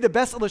Testament. Maybe the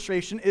best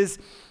illustration is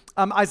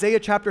Isaiah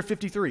chapter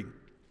 53.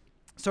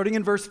 Starting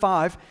in verse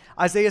 5,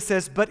 Isaiah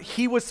says, "But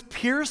he was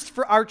pierced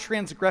for our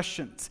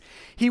transgressions.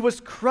 He was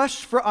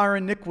crushed for our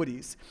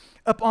iniquities.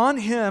 Upon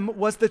him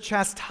was the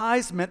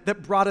chastisement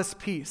that brought us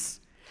peace.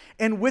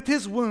 And with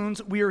his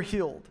wounds we are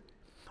healed.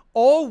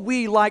 All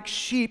we like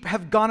sheep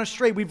have gone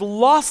astray. We've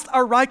lost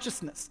our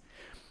righteousness.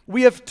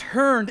 We have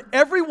turned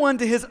everyone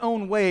to his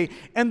own way,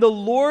 and the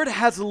Lord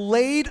has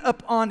laid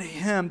upon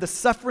him, the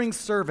suffering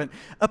servant,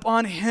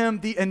 upon him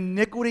the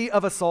iniquity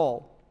of us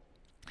all."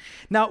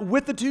 Now,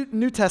 with the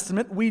New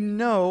Testament, we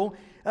know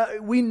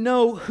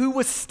who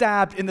was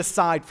stabbed in the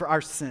side for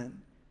our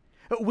sin.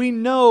 We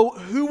know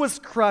who was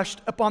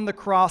crushed upon the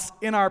cross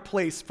in our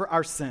place for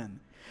our sin.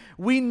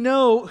 We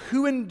know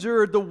who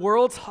endured the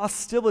world's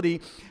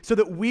hostility so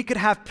that we could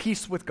have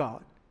peace with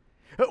God.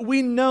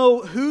 We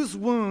know whose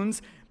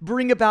wounds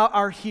bring about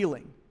our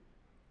healing.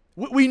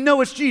 We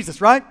know it's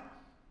Jesus, right?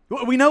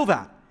 We know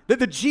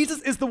that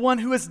Jesus is the one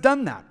who has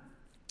done that.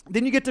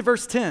 Then you get to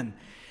verse 10.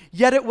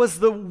 "Yet it was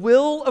the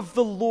will of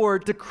the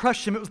Lord to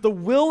crush him." It was the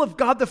will of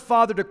God the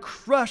Father to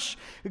crush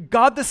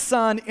God the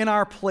Son in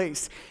our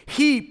place.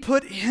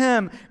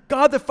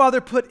 God the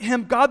Father put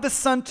him, God the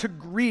Son, to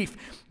grief.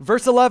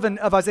 Verse 11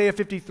 of Isaiah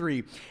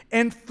 53.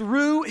 "And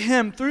through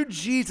him, through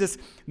Jesus,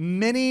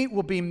 many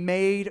will be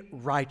made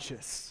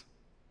righteous."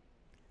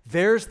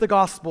 There's the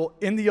gospel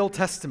in the Old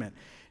Testament.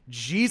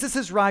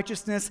 Jesus'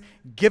 righteousness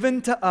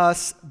given to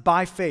us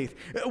by faith.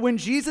 When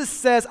Jesus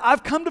says,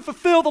 "I've come to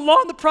fulfill the law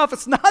and the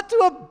prophets," not to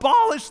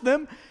abolish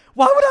them.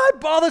 Why would I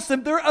abolish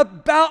them? They're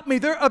about me.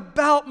 They're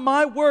about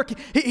my work.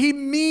 He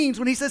means,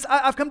 when he says,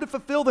 "I've come to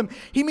fulfill them,"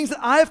 he means that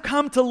I have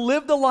come to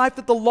live the life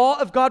that the law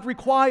of God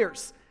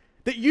requires,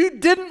 that you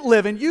didn't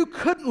live and you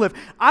couldn't live.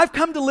 I've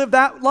come to live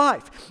that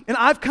life, and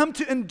I've come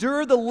to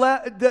endure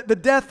the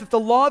death that the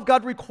law of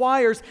God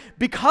requires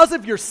because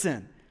of your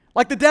sin.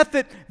 Like the death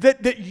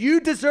that you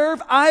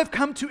deserve, I have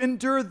come to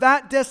endure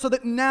that death so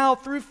that now,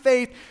 through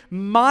faith,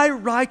 my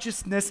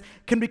righteousness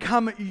can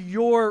become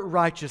your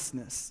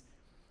righteousness.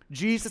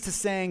 Jesus is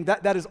saying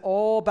that is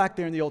all back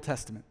there in the Old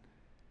Testament.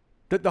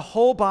 That the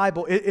whole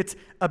Bible, it's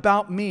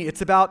about me.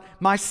 It's about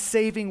my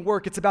saving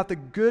work. It's about the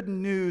good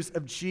news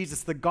of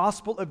Jesus, the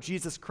gospel of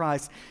Jesus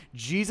Christ,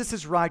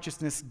 Jesus'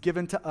 righteousness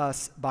given to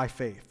us by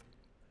faith.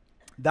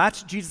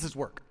 That's Jesus'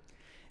 work.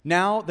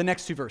 Now, the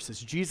next two verses,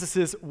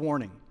 Jesus'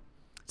 warning.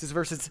 This is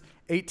verses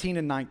 18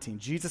 and 19,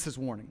 Jesus'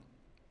 warning.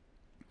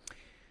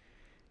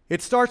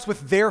 It starts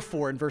with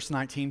 "therefore" in verse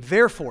 19.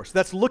 Therefore, so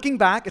that's looking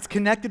back. It's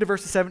connected to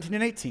verses 17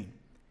 and 18.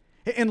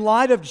 In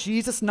light of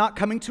Jesus not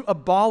coming to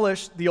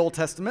abolish the Old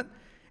Testament,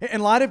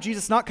 In light of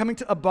Jesus not coming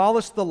to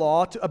abolish the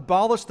law, to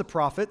abolish the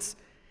prophets,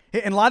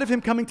 in light of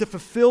him coming to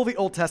fulfill the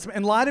Old Testament,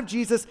 in light of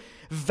Jesus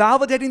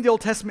validating the Old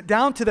Testament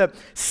down to the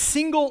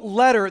single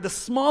letter, the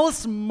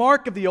smallest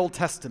mark of the Old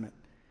Testament,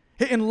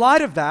 in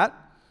light of that,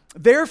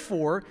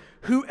 therefore,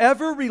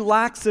 whoever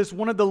relaxes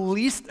one of the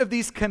least of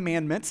these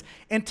commandments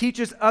and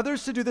teaches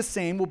others to do the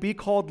same will be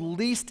called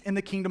least in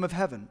the kingdom of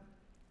heaven.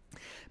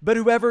 But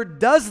whoever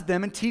does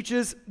them and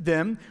teaches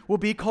them will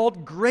be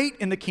called great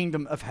in the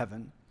kingdom of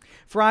heaven.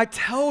 For I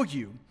tell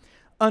you,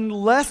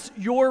 unless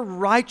your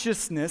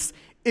righteousness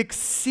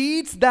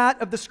exceeds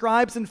that of the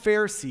scribes and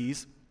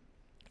Pharisees,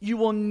 you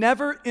will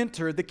never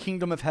enter the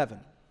kingdom of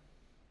heaven.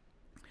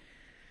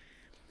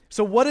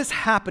 So what is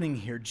happening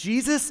here?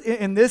 Jesus,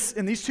 in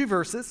these two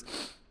verses,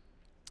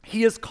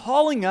 he is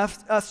calling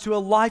us to a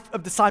life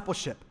of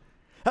discipleship,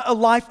 a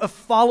life of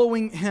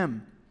following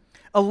him,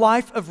 a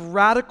life of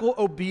radical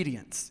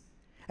obedience.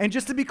 And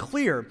just to be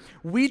clear,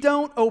 we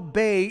don't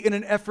obey in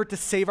an effort to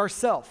save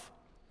ourselves.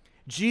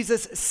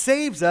 Jesus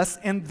saves us,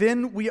 and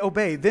then we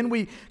obey. Then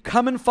we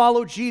come and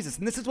follow Jesus.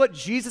 And this is what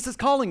Jesus is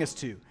calling us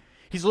to.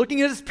 He's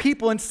looking at his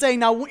people and saying,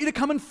 now I want you to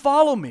come and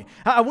follow me.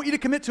 I want you to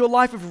commit to a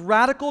life of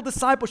radical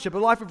discipleship, a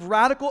life of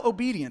radical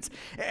obedience.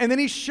 And then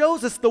he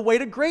shows us the way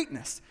to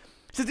greatness.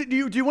 He says,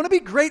 do you want to be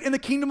great in the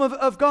kingdom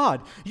of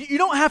God? You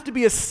don't have to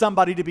be a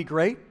somebody to be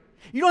great.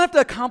 You don't have to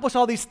accomplish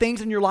all these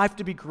things in your life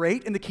to be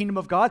great in the kingdom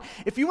of God.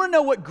 If you want to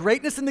know what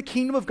greatness in the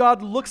kingdom of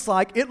God looks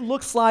like, it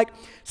looks like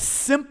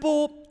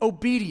simple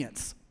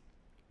obedience,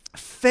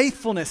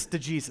 faithfulness to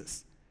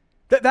Jesus.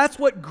 That's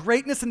what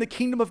greatness in the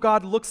kingdom of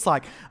God looks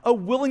like, a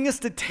willingness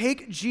to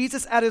take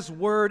Jesus at his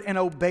word and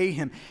obey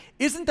him.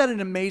 Isn't that an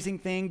amazing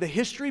thing? The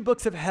history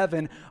books of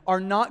heaven are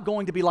not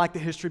going to be like the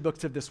history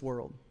books of this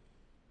world.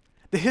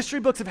 The history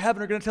books of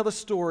heaven are going to tell the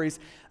stories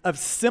of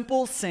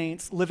simple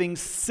saints living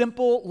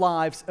simple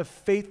lives of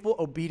faithful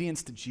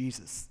obedience to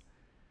Jesus.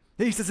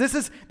 He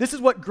says, this is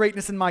what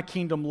greatness in my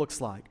kingdom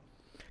looks like.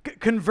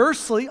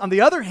 Conversely, on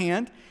the other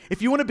hand,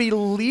 if you want to be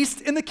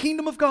least in the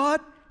kingdom of God,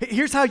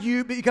 here's how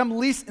you become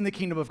least in the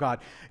kingdom of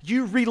God.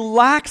 You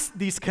relax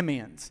these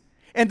commands,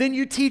 and then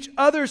you teach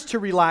others to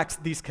relax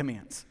these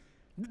commands.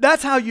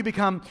 That's how you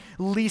become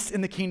least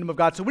in the kingdom of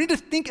God. So we need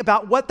to think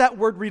about what that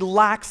word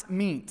relax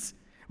means.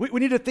 We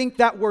need to think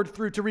that word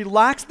through. To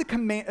relax the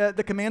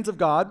commands of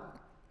God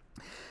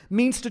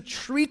means to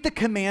treat the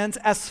commands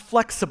as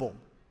flexible.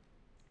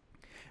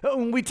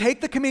 When we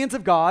take the commands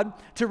of God,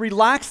 to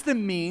relax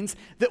them means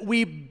that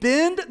we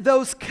bend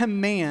those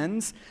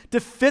commands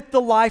to fit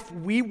the life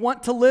we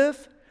want to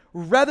live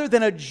rather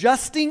than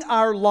adjusting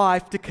our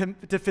life to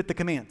fit the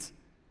commands.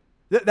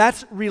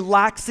 That's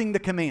relaxing the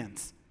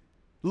commands,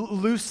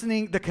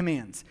 loosening the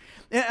commands.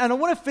 And I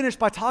want to finish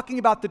by talking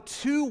about the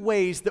two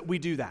ways that we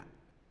do that.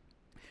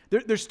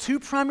 There's two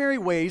primary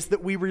ways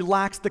that we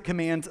relax the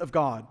commands of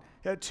God.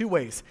 Two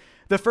ways.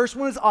 The first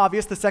one is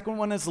obvious. The second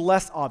one is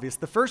less obvious.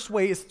 The first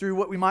way is through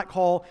what we might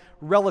call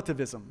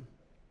relativism.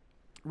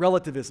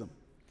 Relativism.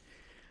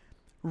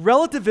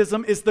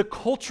 Relativism is the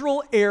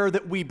cultural air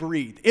that we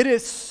breathe. It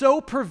is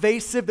so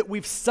pervasive that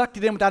we've sucked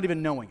it in without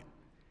even knowing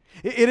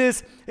it.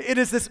 It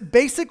is this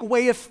basic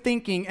way of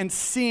thinking and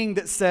seeing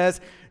that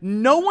says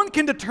no one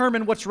can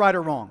determine what's right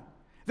or wrong.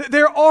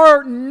 There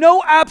are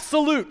no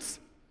absolutes.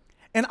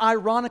 And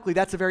ironically,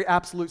 that's a very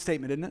absolute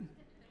statement, isn't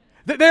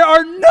it? There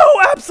are no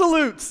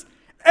absolutes.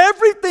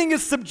 Everything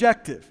is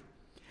subjective.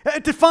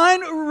 To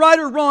find right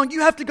or wrong, you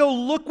have to go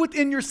look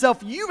within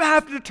yourself. You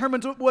have to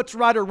determine what's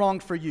right or wrong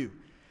for you.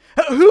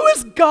 Who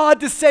is God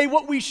to say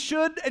what we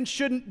should and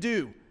shouldn't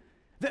do?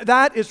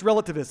 That is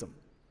relativism.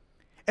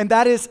 And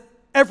that is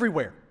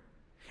everywhere.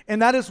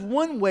 And that is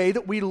one way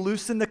that we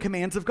loosen the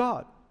commands of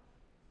God.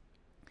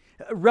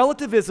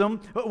 Relativism,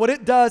 what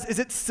it does is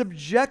it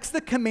subjects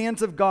the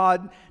commands of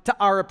God to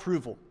our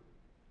approval.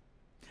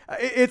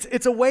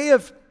 It's a way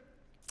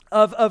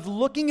of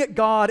looking at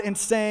God and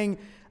saying,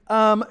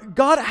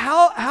 God,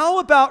 how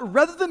about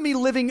rather than me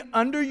living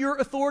under your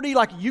authority,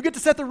 like you get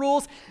to set the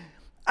rules,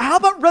 how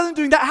about rather than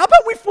doing that, how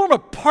about we form a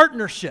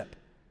partnership?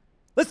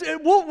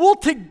 We'll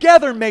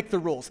together make the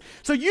rules.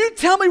 So you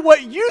tell me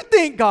what you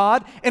think,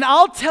 God, and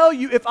I'll tell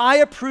you if I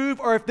approve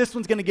or if this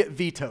one's going to get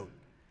vetoed.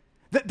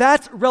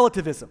 That's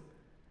relativism.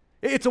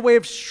 It's a way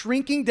of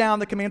shrinking down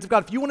the commands of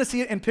God. If you want to see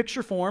it in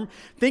picture form,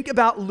 think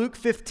about Luke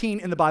 15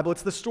 in the Bible.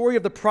 It's the story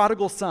of the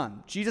prodigal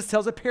son. Jesus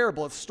tells a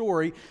parable, a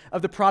story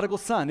of the prodigal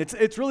son.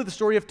 It's really the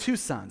story of two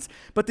sons.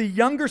 But the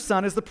younger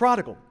son is the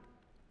prodigal.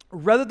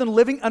 Rather than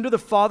living under the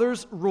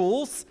father's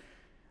rules,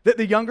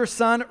 the younger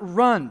son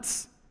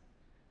runs.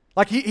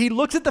 Like he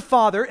looks at the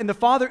father, and the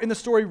father in the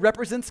story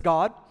represents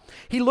God.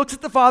 He looks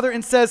at the father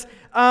and says,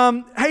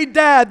 hey,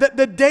 Dad,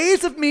 the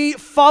days of me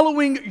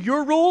following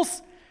your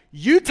rules,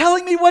 you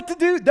telling me what to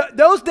do,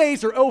 those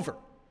days are over.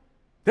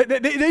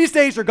 These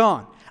days are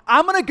gone.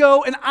 I'm going to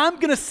go and I'm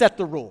going to set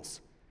the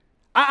rules.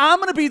 I'm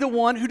going to be the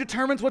one who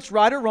determines what's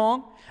right or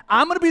wrong.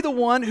 I'm going to be the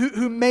one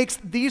who makes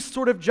these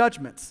sort of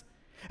judgments.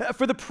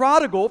 For the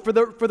prodigal, for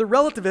the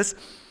relativist,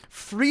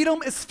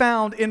 freedom is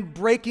found in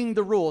breaking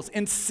the rules,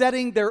 in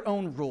setting their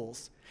own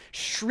rules.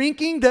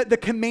 shrinking the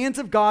commands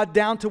of God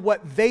down to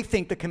what they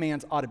think the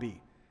commands ought to be.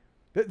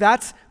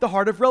 That's the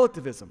heart of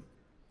relativism.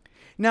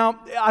 Now,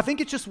 I think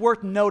it's just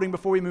worth noting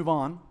before we move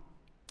on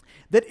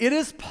that it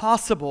is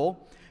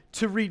possible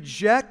to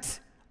reject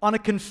on a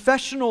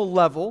confessional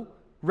level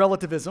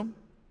relativism.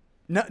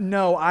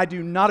 No, I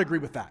do not agree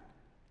with that.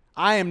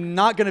 I am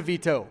not going to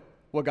veto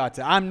what God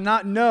said.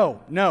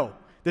 No.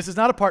 This is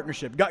not a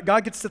partnership.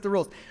 God gets to set the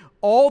rules.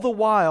 All the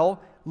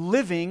while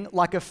living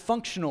like a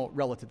functional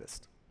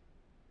relativist.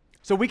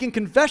 So we can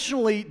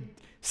confessionally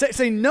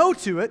say no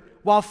to it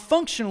while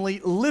functionally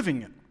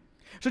living it.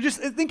 So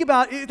just think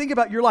about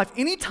your life.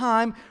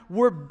 Anytime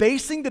we're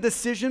basing the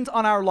decisions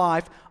on our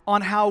life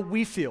on how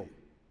we feel,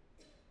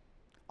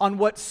 on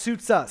what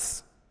suits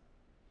us,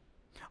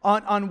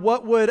 on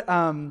what would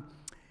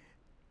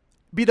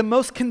be the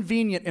most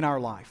convenient in our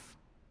life,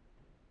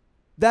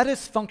 that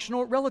is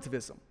functional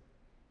relativism.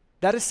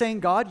 That is saying,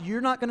 God, you're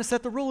not going to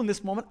set the rule in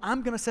this moment.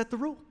 I'm going to set the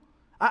rule.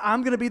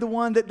 I'm going to be the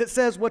one that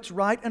says what's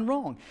right and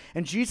wrong.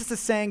 And Jesus is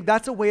saying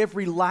that's a way of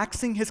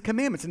relaxing his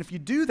commandments. And if you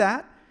do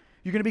that,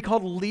 you're going to be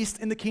called least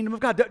in the kingdom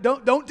of God.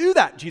 Don't do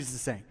that, Jesus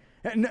is saying.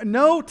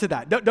 No to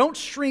that. Don't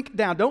shrink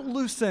down. Don't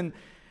loosen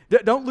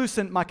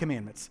my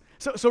commandments.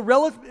 So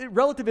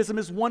relativism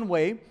is one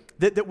way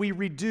that we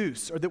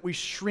reduce or that we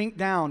shrink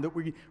down, that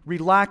we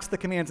relax the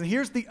commands. And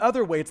here's the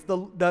other way. It's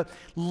the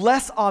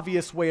less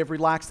obvious way of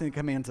relaxing the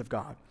commands of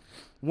God.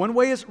 One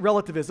way is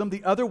relativism.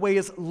 The other way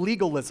is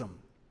legalism.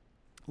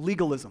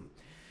 Legalism.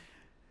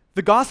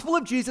 The gospel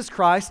of Jesus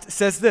Christ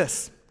says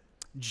this: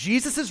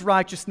 Jesus'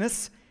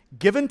 righteousness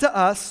given to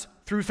us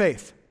through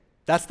faith.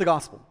 That's the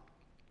gospel.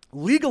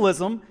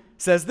 Legalism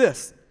says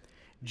this: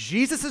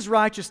 Jesus'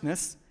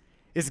 righteousness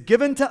is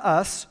given to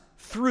us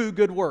through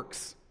good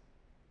works.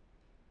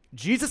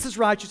 Jesus'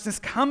 righteousness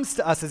comes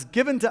to us, is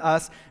given to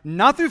us,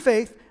 not through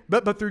faith,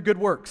 but through good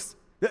works.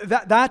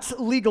 That's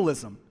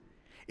legalism.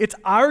 It's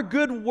our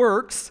good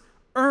works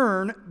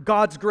earn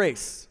God's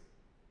grace.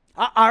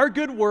 Our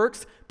good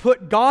works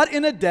put God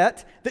in a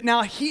debt that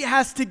now he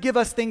has to give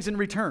us things in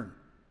return.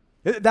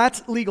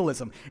 That's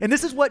legalism. And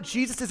this is what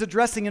Jesus is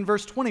addressing in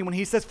verse 20 when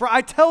he says, "For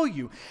I tell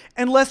you,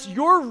 unless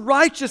your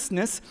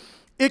righteousness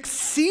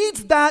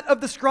exceeds that of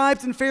the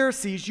scribes and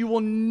Pharisees, you will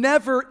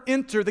never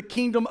enter the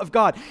kingdom of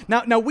God."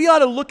 Now we ought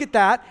to look at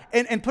that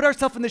and put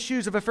ourselves in the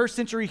shoes of a first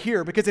century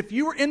hearer, because if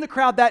you were in the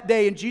crowd that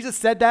day and Jesus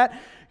said that,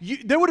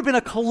 there would have been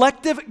a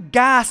collective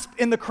gasp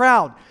in the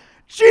crowd.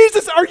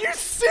 Jesus, are you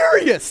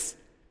serious?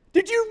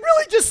 Did you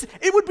really just,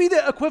 it would be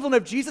the equivalent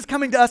of Jesus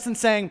coming to us and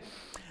saying,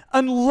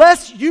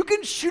 unless you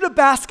can shoot a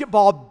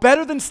basketball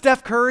better than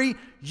Steph Curry,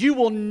 you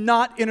will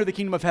not enter the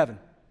kingdom of heaven.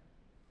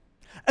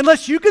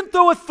 Unless you can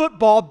throw a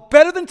football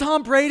better than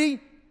Tom Brady,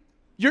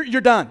 you're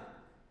done.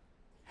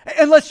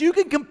 Unless you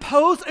can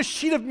compose a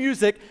sheet of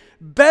music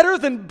better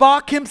than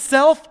Bach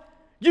himself,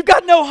 you've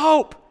got no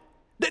hope.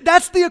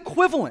 That's the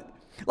equivalent.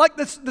 Like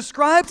the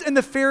scribes and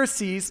the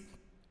Pharisees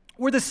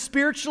were the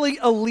spiritually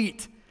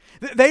elite.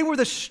 They were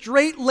the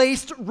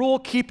straight-laced rule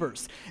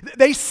keepers.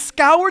 They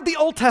scoured the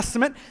Old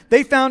Testament.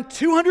 They found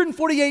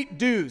 248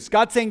 do's,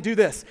 God saying do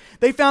this.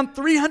 They found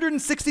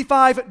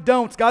 365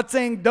 don'ts, God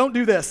saying don't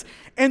do this.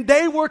 And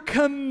they were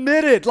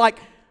committed, like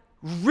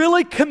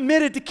really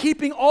committed to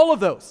keeping all of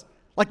those.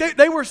 Like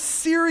they were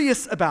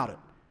serious about it.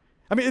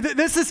 I mean,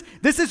 this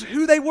is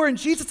who they were. And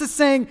Jesus is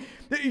saying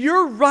that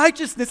your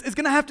righteousness is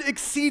going to have to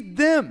exceed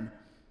them.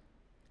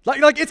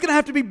 Like it's going to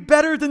have to be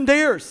better than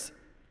theirs.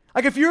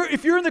 Like if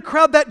you're in the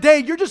crowd that day,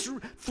 you're just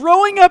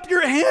throwing up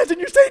your hands and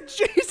you're saying,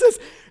 Jesus,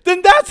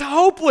 then that's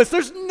hopeless.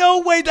 There's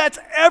no way that's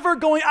ever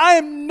going. I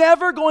am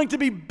never going to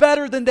be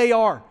better than they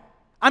are.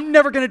 I'm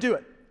never going to do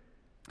it.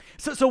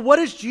 So what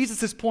is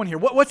Jesus' point here?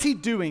 What's he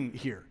doing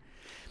here?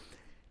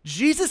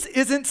 Jesus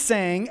isn't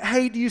saying,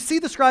 hey, do you see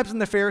the scribes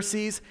and the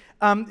Pharisees?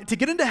 To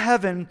get into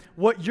heaven,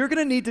 what you're going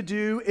to need to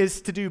do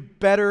is to do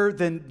better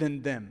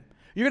than them.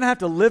 You're going to have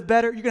to live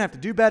better. You're going to have to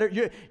do better.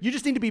 You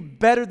just need to be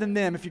better than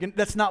them. If you can,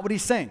 that's not what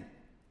he's saying.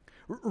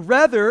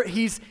 Rather,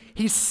 he's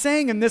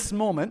saying in this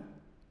moment,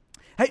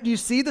 hey, do you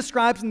see the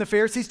scribes and the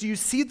Pharisees? Do you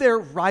see their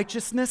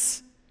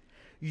righteousness?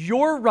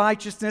 Your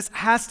righteousness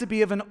has to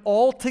be of an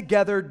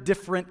altogether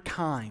different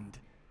kind.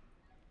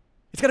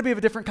 It's got to be of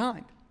a different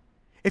kind.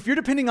 If you're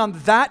depending on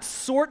that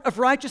sort of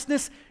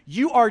righteousness,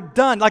 you are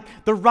done. Like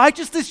the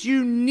righteousness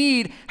you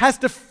need has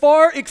to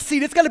far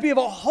exceed. It's got to be of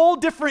a whole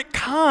different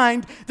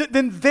kind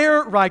than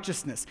their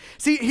righteousness.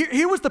 See,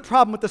 here was the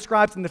problem with the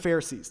scribes and the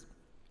Pharisees.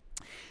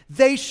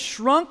 They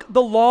shrunk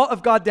the law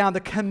of God down,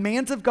 the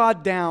commands of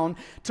God down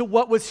to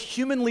what was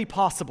humanly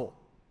possible.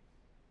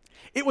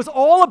 It was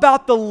all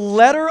about the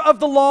letter of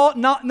the law,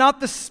 not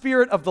the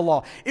spirit of the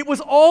law. It was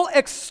all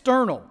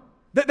external.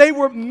 They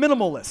were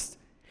minimalists.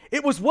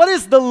 It was what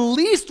is the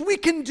least we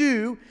can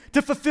do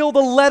to fulfill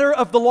the letter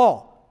of the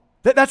law.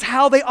 That's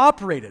how they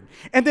operated.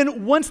 And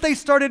then once they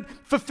started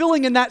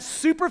fulfilling in that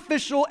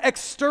superficial,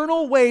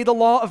 external way the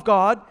law of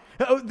God,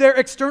 their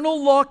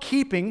external law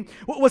keeping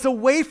was a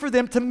way for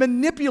them to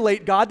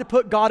manipulate God, to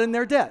put God in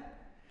their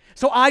debt.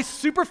 So I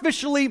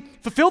superficially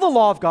fulfill the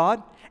law of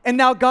God, and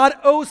now God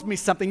owes me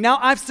something. Now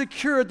I've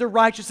secured the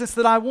righteousness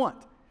that I want.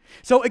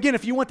 So again,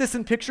 if you want this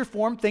in picture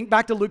form, think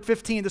back to Luke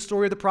 15, the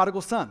story of the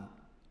prodigal son.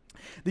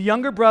 The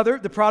younger brother,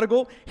 the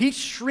prodigal, he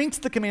shrinks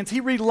the commands. He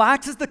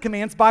relaxes the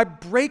commands by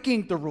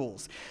breaking the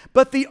rules.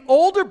 But the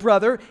older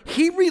brother,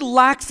 he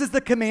relaxes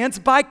the commands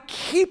by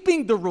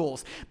keeping the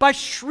rules, by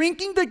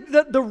shrinking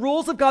the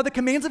rules of God, the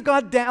commands of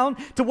God down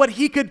to what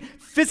he could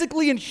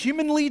physically and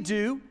humanly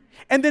do,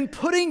 and then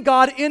putting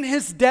God in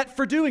his debt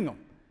for doing them.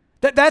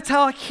 That's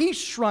how he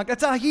shrunk.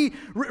 That's how he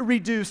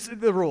reduced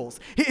the rules.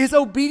 His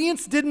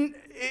obedience didn't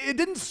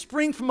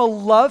spring from a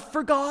love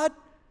for God.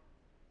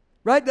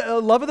 Right? The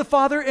love of the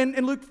Father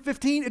in Luke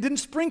 15, it didn't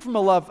spring from a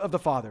love of the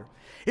Father.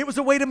 It was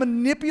a way to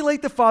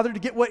manipulate the Father to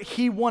get what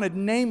he wanted,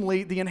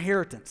 namely the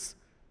inheritance.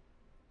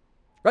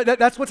 Right?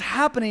 That's what's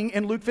happening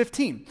in Luke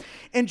 15.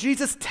 And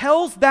Jesus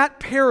tells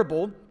that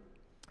parable,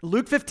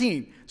 Luke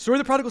 15, story of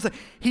the prodigal son,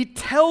 he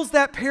tells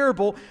that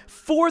parable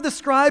for the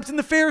scribes and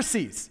the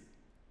Pharisees.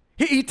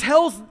 He's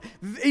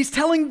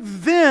telling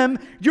them,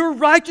 your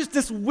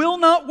righteousness will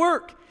not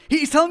work.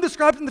 He's telling the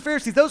scribes and the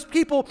Pharisees, those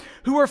people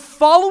who are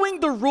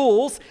following the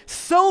rules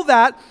so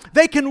that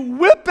they can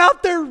whip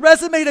out their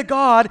resume to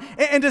God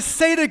and to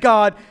say to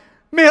God,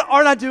 man,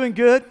 aren't I doing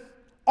good?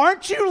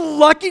 Aren't you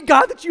lucky,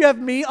 God, that you have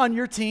me on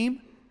your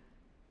team?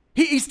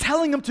 He's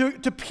telling them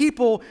to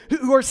people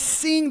who are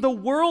seeing the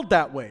world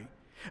that way.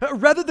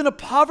 Rather than a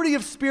poverty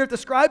of spirit, the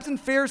scribes and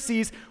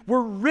Pharisees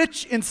were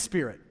rich in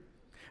spirit.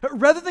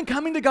 Rather than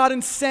coming to God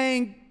and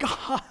saying,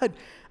 God,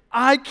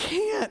 I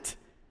can't.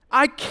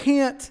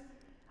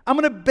 I'm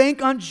going to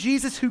bank on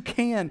Jesus who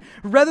can.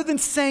 Rather than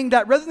saying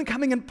that, rather than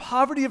coming in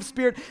poverty of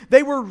spirit,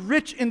 they were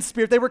rich in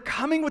spirit. They were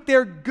coming with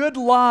their good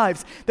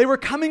lives. They were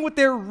coming with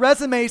their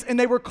resumes, and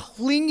they were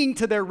clinging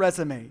to their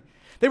resume.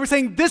 They were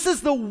saying, this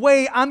is the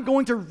way I'm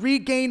going to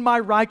regain my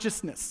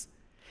righteousness.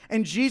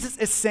 And Jesus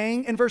is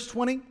saying in verse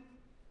 20,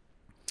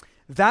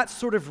 that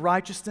sort of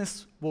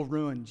righteousness will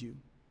ruin you.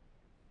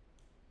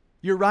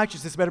 Your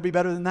righteousness better be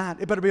better than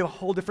that. It better be a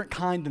whole different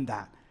kind than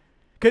that.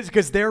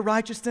 Because their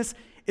righteousness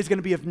is going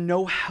to be of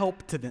no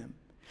help to them.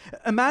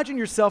 Imagine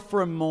yourself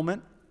for a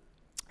moment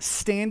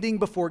standing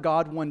before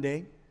God one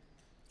day,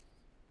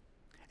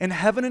 and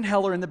heaven and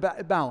hell are in the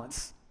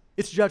balance.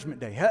 It's judgment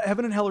day.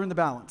 Heaven and hell are in the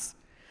balance.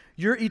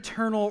 Your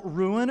eternal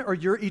ruin or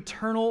your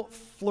eternal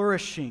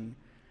flourishing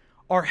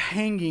are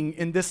hanging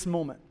in this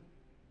moment.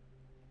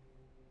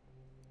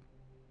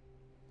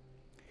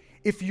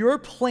 If your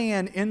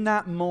plan in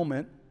that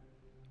moment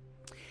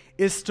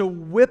is to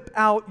whip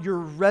out your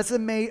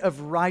resume of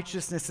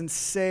righteousness and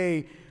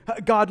say,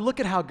 God, look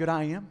at how good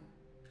I am.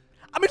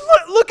 I mean,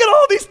 look at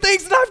all these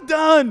things that I've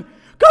done.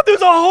 God,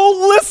 there's a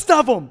whole list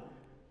of them.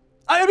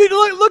 I mean,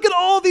 look at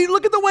all these.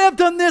 Look at the way I've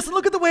done this, and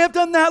look at the way I've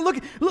done that.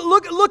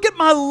 Look at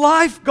my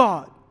life,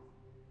 God.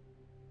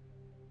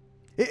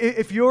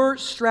 If your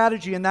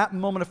strategy in that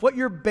moment, if what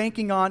you're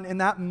banking on in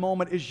that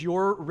moment is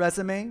your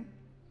resume,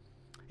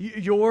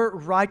 your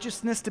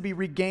righteousness to be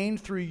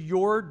regained through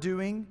your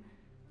doing,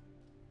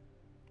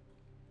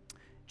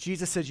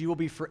 Jesus says you will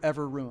be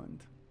forever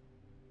ruined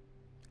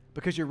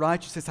because your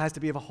righteousness has to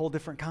be of a whole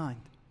different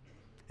kind.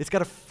 It's got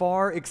to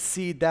far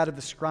exceed that of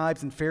the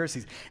scribes and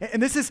Pharisees.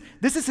 And this is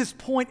his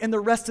point in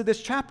the rest of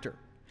this chapter.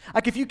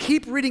 Like if you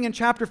keep reading in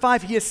chapter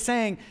 5, he is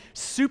saying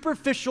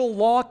superficial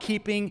law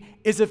keeping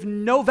is of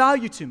no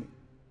value to me.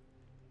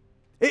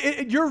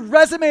 Your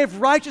resume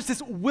of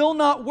righteousness will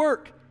not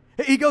work.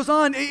 He goes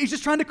on, he's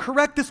just trying to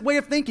correct this way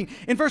of thinking.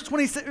 In verse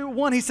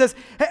 21, he says,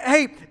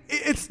 hey,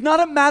 it's not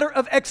a matter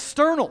of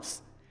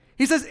externals.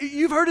 He says,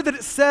 you've heard that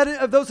it said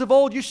of those of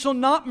old, you shall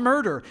not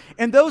murder,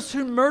 and those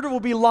who murder will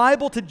be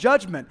liable to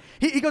judgment.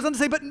 He goes on to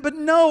say, but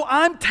no,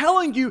 I'm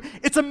telling you,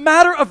 it's a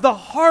matter of the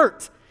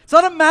heart. It's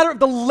not a matter of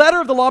the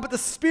letter of the law, but the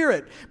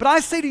spirit. But I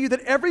say to you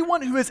that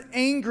everyone who is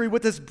angry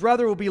with his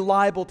brother will be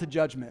liable to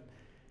judgment.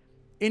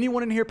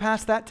 Anyone in here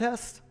pass that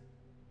test?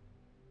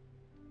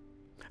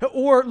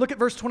 Or look at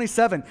verse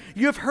 27.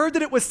 You have heard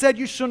that it was said,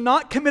 you shall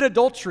not commit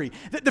adultery.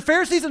 The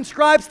Pharisees and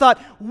scribes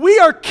thought, we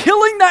are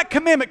killing that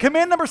commandment,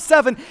 command number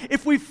 7,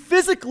 if we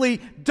physically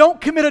don't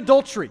commit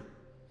adultery.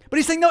 But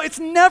he's saying, no, it's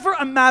never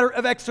a matter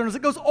of externals.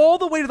 It goes all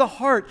the way to the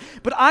heart.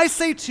 But I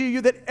say to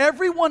you that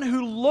everyone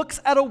who looks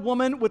at a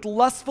woman with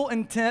lustful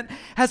intent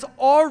has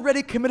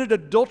already committed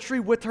adultery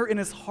with her in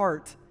his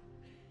heart.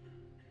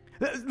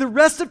 The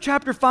rest of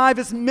chapter 5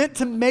 is meant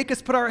to make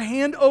us put our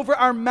hand over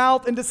our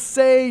mouth and to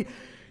say,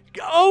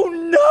 oh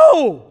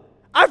no,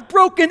 I've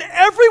broken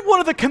every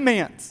one of the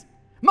commands.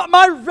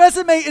 My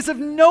resume is of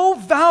no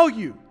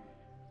value.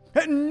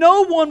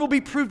 No one will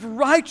be proved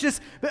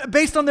righteous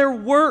based on their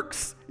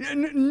works.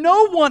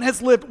 No one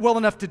has lived well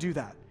enough to do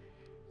that.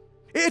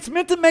 It's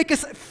meant to make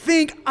us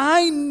think,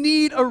 I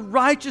need a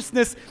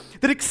righteousness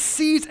that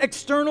exceeds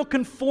external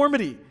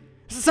conformity.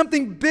 This is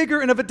something bigger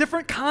and of a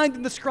different kind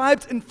than the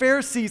scribes and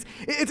Pharisees.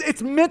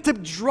 It's meant to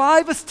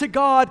drive us to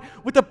God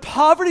with a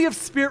poverty of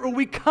spirit where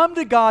we come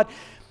to God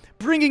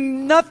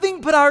bringing nothing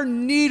but our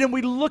need, and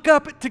we look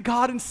up to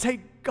God and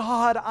say,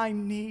 God, I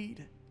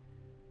need.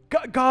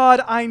 God,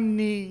 I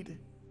need.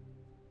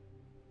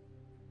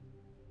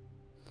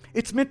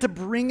 It's meant to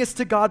bring us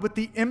to God with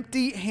the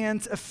empty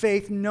hands of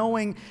faith,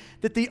 knowing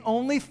that the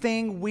only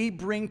thing we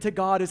bring to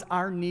God is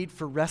our need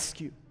for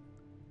rescue.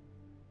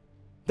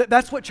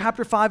 That's what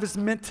chapter 5 is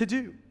meant to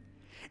do.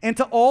 And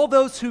to all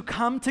those who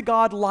come to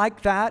God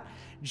like that,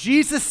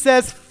 Jesus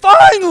says,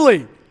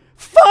 finally,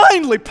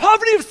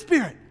 poverty of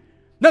spirit.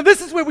 Now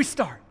this is where we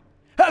start.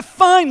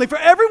 Finally, for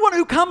everyone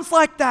who comes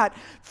like that,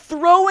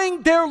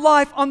 throwing their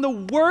life on the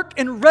work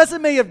and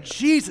resume of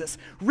Jesus,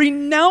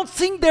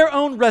 renouncing their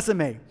own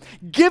resume,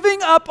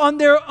 giving up on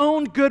their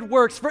own good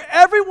works, for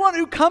everyone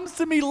who comes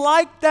to me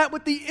like that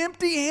with the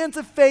empty hands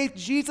of faith,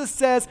 Jesus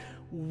says,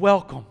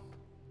 welcome.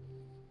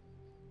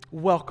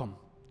 Welcome.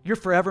 You're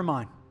forever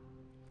mine.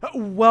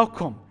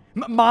 Welcome.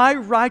 My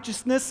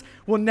righteousness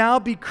will now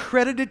be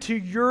credited to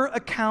your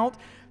account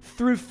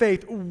through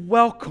faith.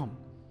 Welcome.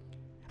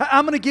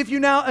 I'm going to give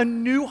you now a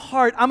new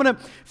heart. I'm going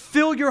to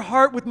fill your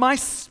heart with my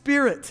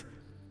Spirit.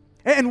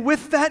 And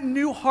with that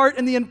new heart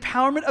and the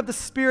empowerment of the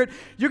Spirit,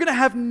 you're going to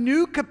have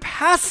new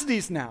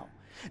capacities now.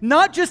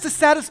 Not just to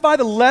satisfy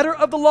the letter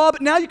of the law,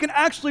 but now you can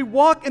actually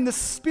walk in the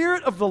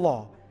spirit of the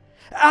law.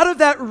 Out of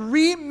that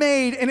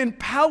remade and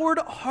empowered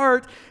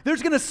heart,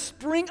 there's going to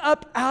spring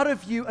up out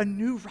of you a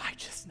new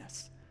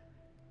righteousness.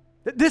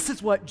 This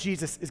is what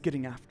Jesus is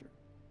getting after.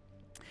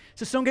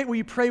 So Stonegate, will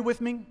you pray with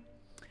me?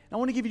 I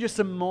want to give you just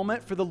a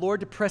moment for the Lord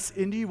to press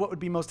into you what would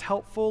be most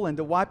helpful and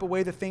to wipe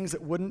away the things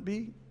that wouldn't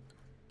be.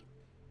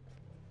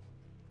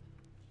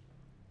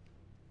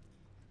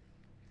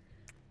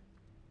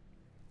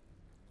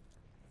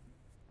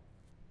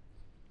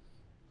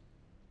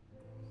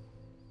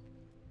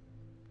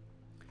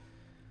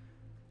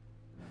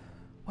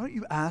 Why don't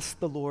you ask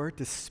the Lord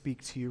to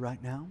speak to you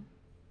right now?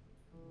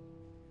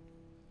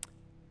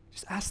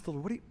 Just ask the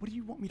Lord, what do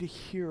you want me to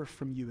hear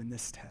from you in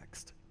this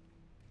text?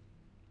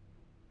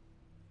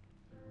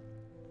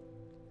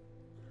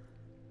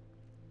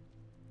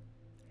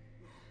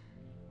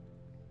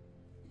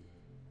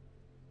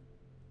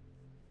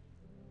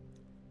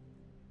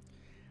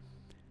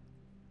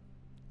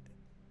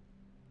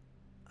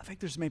 I think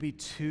there's maybe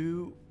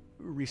two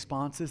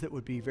responses that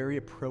would be very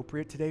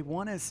appropriate today.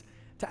 One is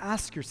to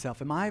ask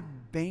yourself, am I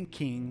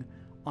banking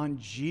on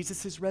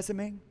Jesus'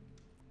 resume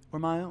or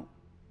my own?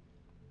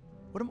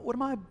 What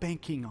am I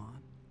banking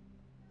on?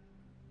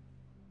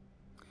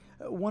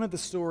 One of the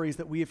stories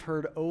that we have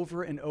heard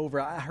over and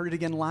over, I heard it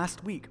again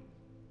last week,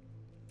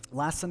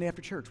 last Sunday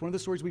after church. One of the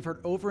stories we've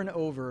heard over and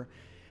over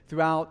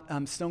throughout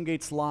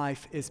Stonegate's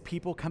life is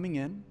people coming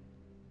in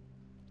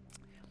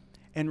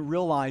and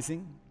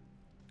realizing,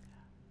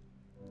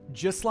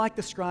 just like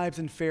the scribes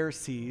and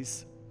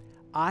Pharisees,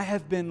 I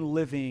have been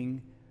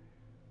living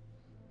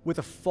with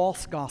a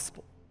false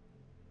gospel.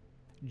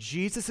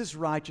 Jesus'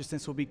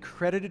 righteousness will be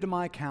credited to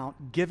my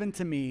account, given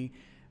to me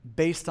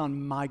based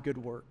on my good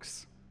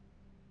works.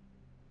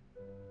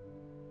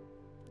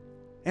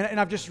 And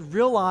I've just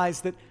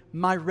realized that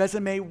my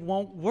resume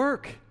won't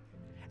work.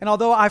 And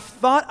although I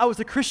thought I was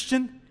a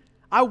Christian,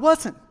 I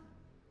wasn't.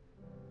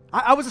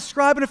 I was a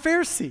scribe and a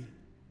Pharisee.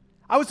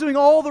 I was doing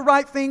all the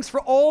right things for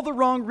all the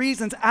wrong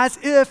reasons, as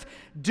if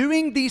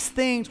doing these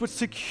things would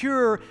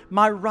secure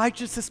my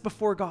righteousness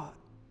before God.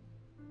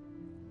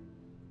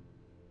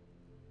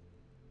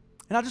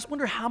 And I just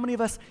wonder how many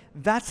of us,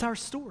 that's our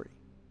story.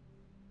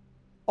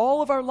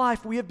 All of our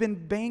life, we have been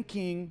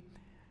banking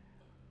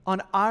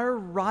on our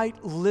right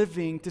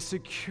living to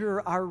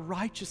secure our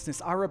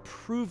righteousness, our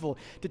approval,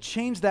 to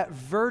change that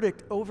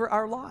verdict over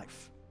our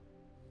life.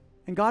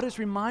 And God is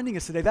reminding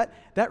us today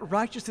that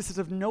righteousness is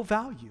of no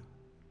value.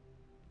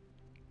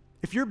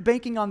 If you're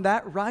banking on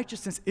that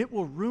righteousness, it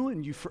will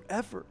ruin you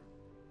forever.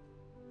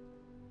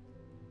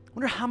 I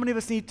wonder how many of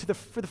us need to,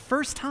 for the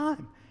first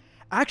time,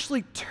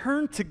 actually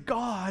turn to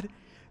God,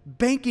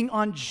 banking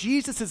on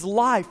Jesus'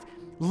 life,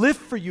 lived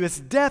for you,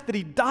 his death, that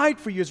he died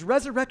for you, his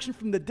resurrection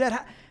from the dead.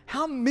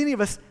 How many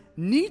of us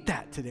need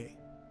that today?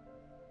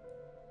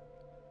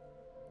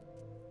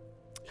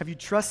 Have you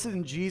trusted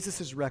in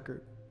Jesus'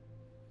 record?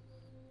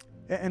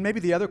 And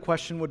maybe the other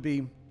question would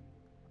be,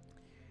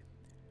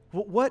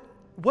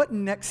 what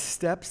next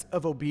steps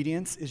of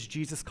obedience is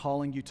Jesus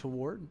calling you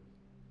toward?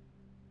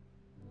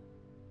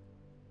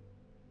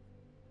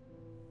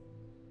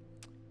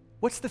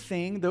 What's the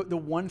thing, the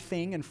one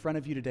thing in front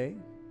of you today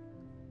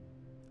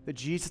that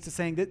Jesus is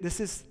saying that this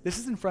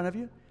is in front of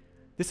you?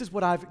 This is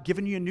what I've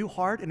given you a new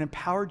heart and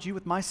empowered you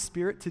with my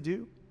Spirit to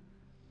do.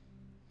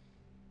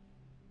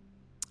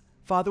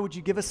 Father, would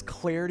you give us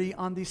clarity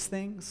on these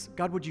things?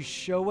 God, would you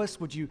show us?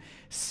 Would you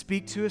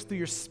speak to us through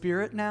your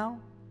Spirit now?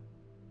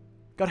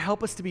 God,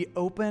 help us to be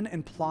open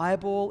and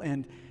pliable,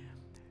 and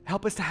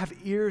help us to have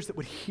ears that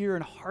would hear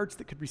and hearts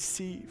that could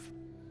receive.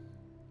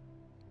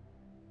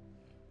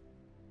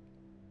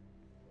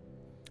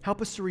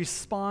 Help us to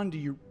respond to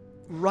you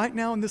right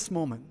now in this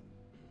moment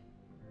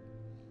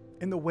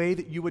in the way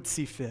that you would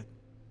see fit.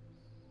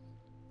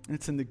 And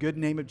it's in the good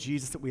name of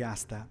Jesus that we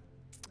ask that.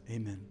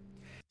 Amen.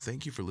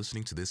 Thank you for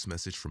listening to this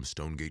message from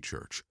Stonegate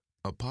Church.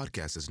 A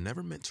podcast is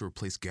never meant to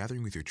replace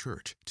gathering with your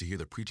church to hear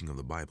the preaching of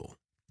the Bible.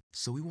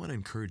 So we want to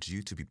encourage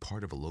you to be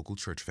part of a local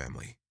church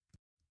family.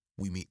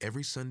 We meet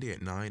every Sunday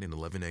at 9 and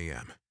 11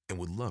 a.m. and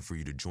would love for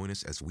you to join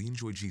us as we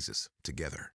enjoy Jesus together.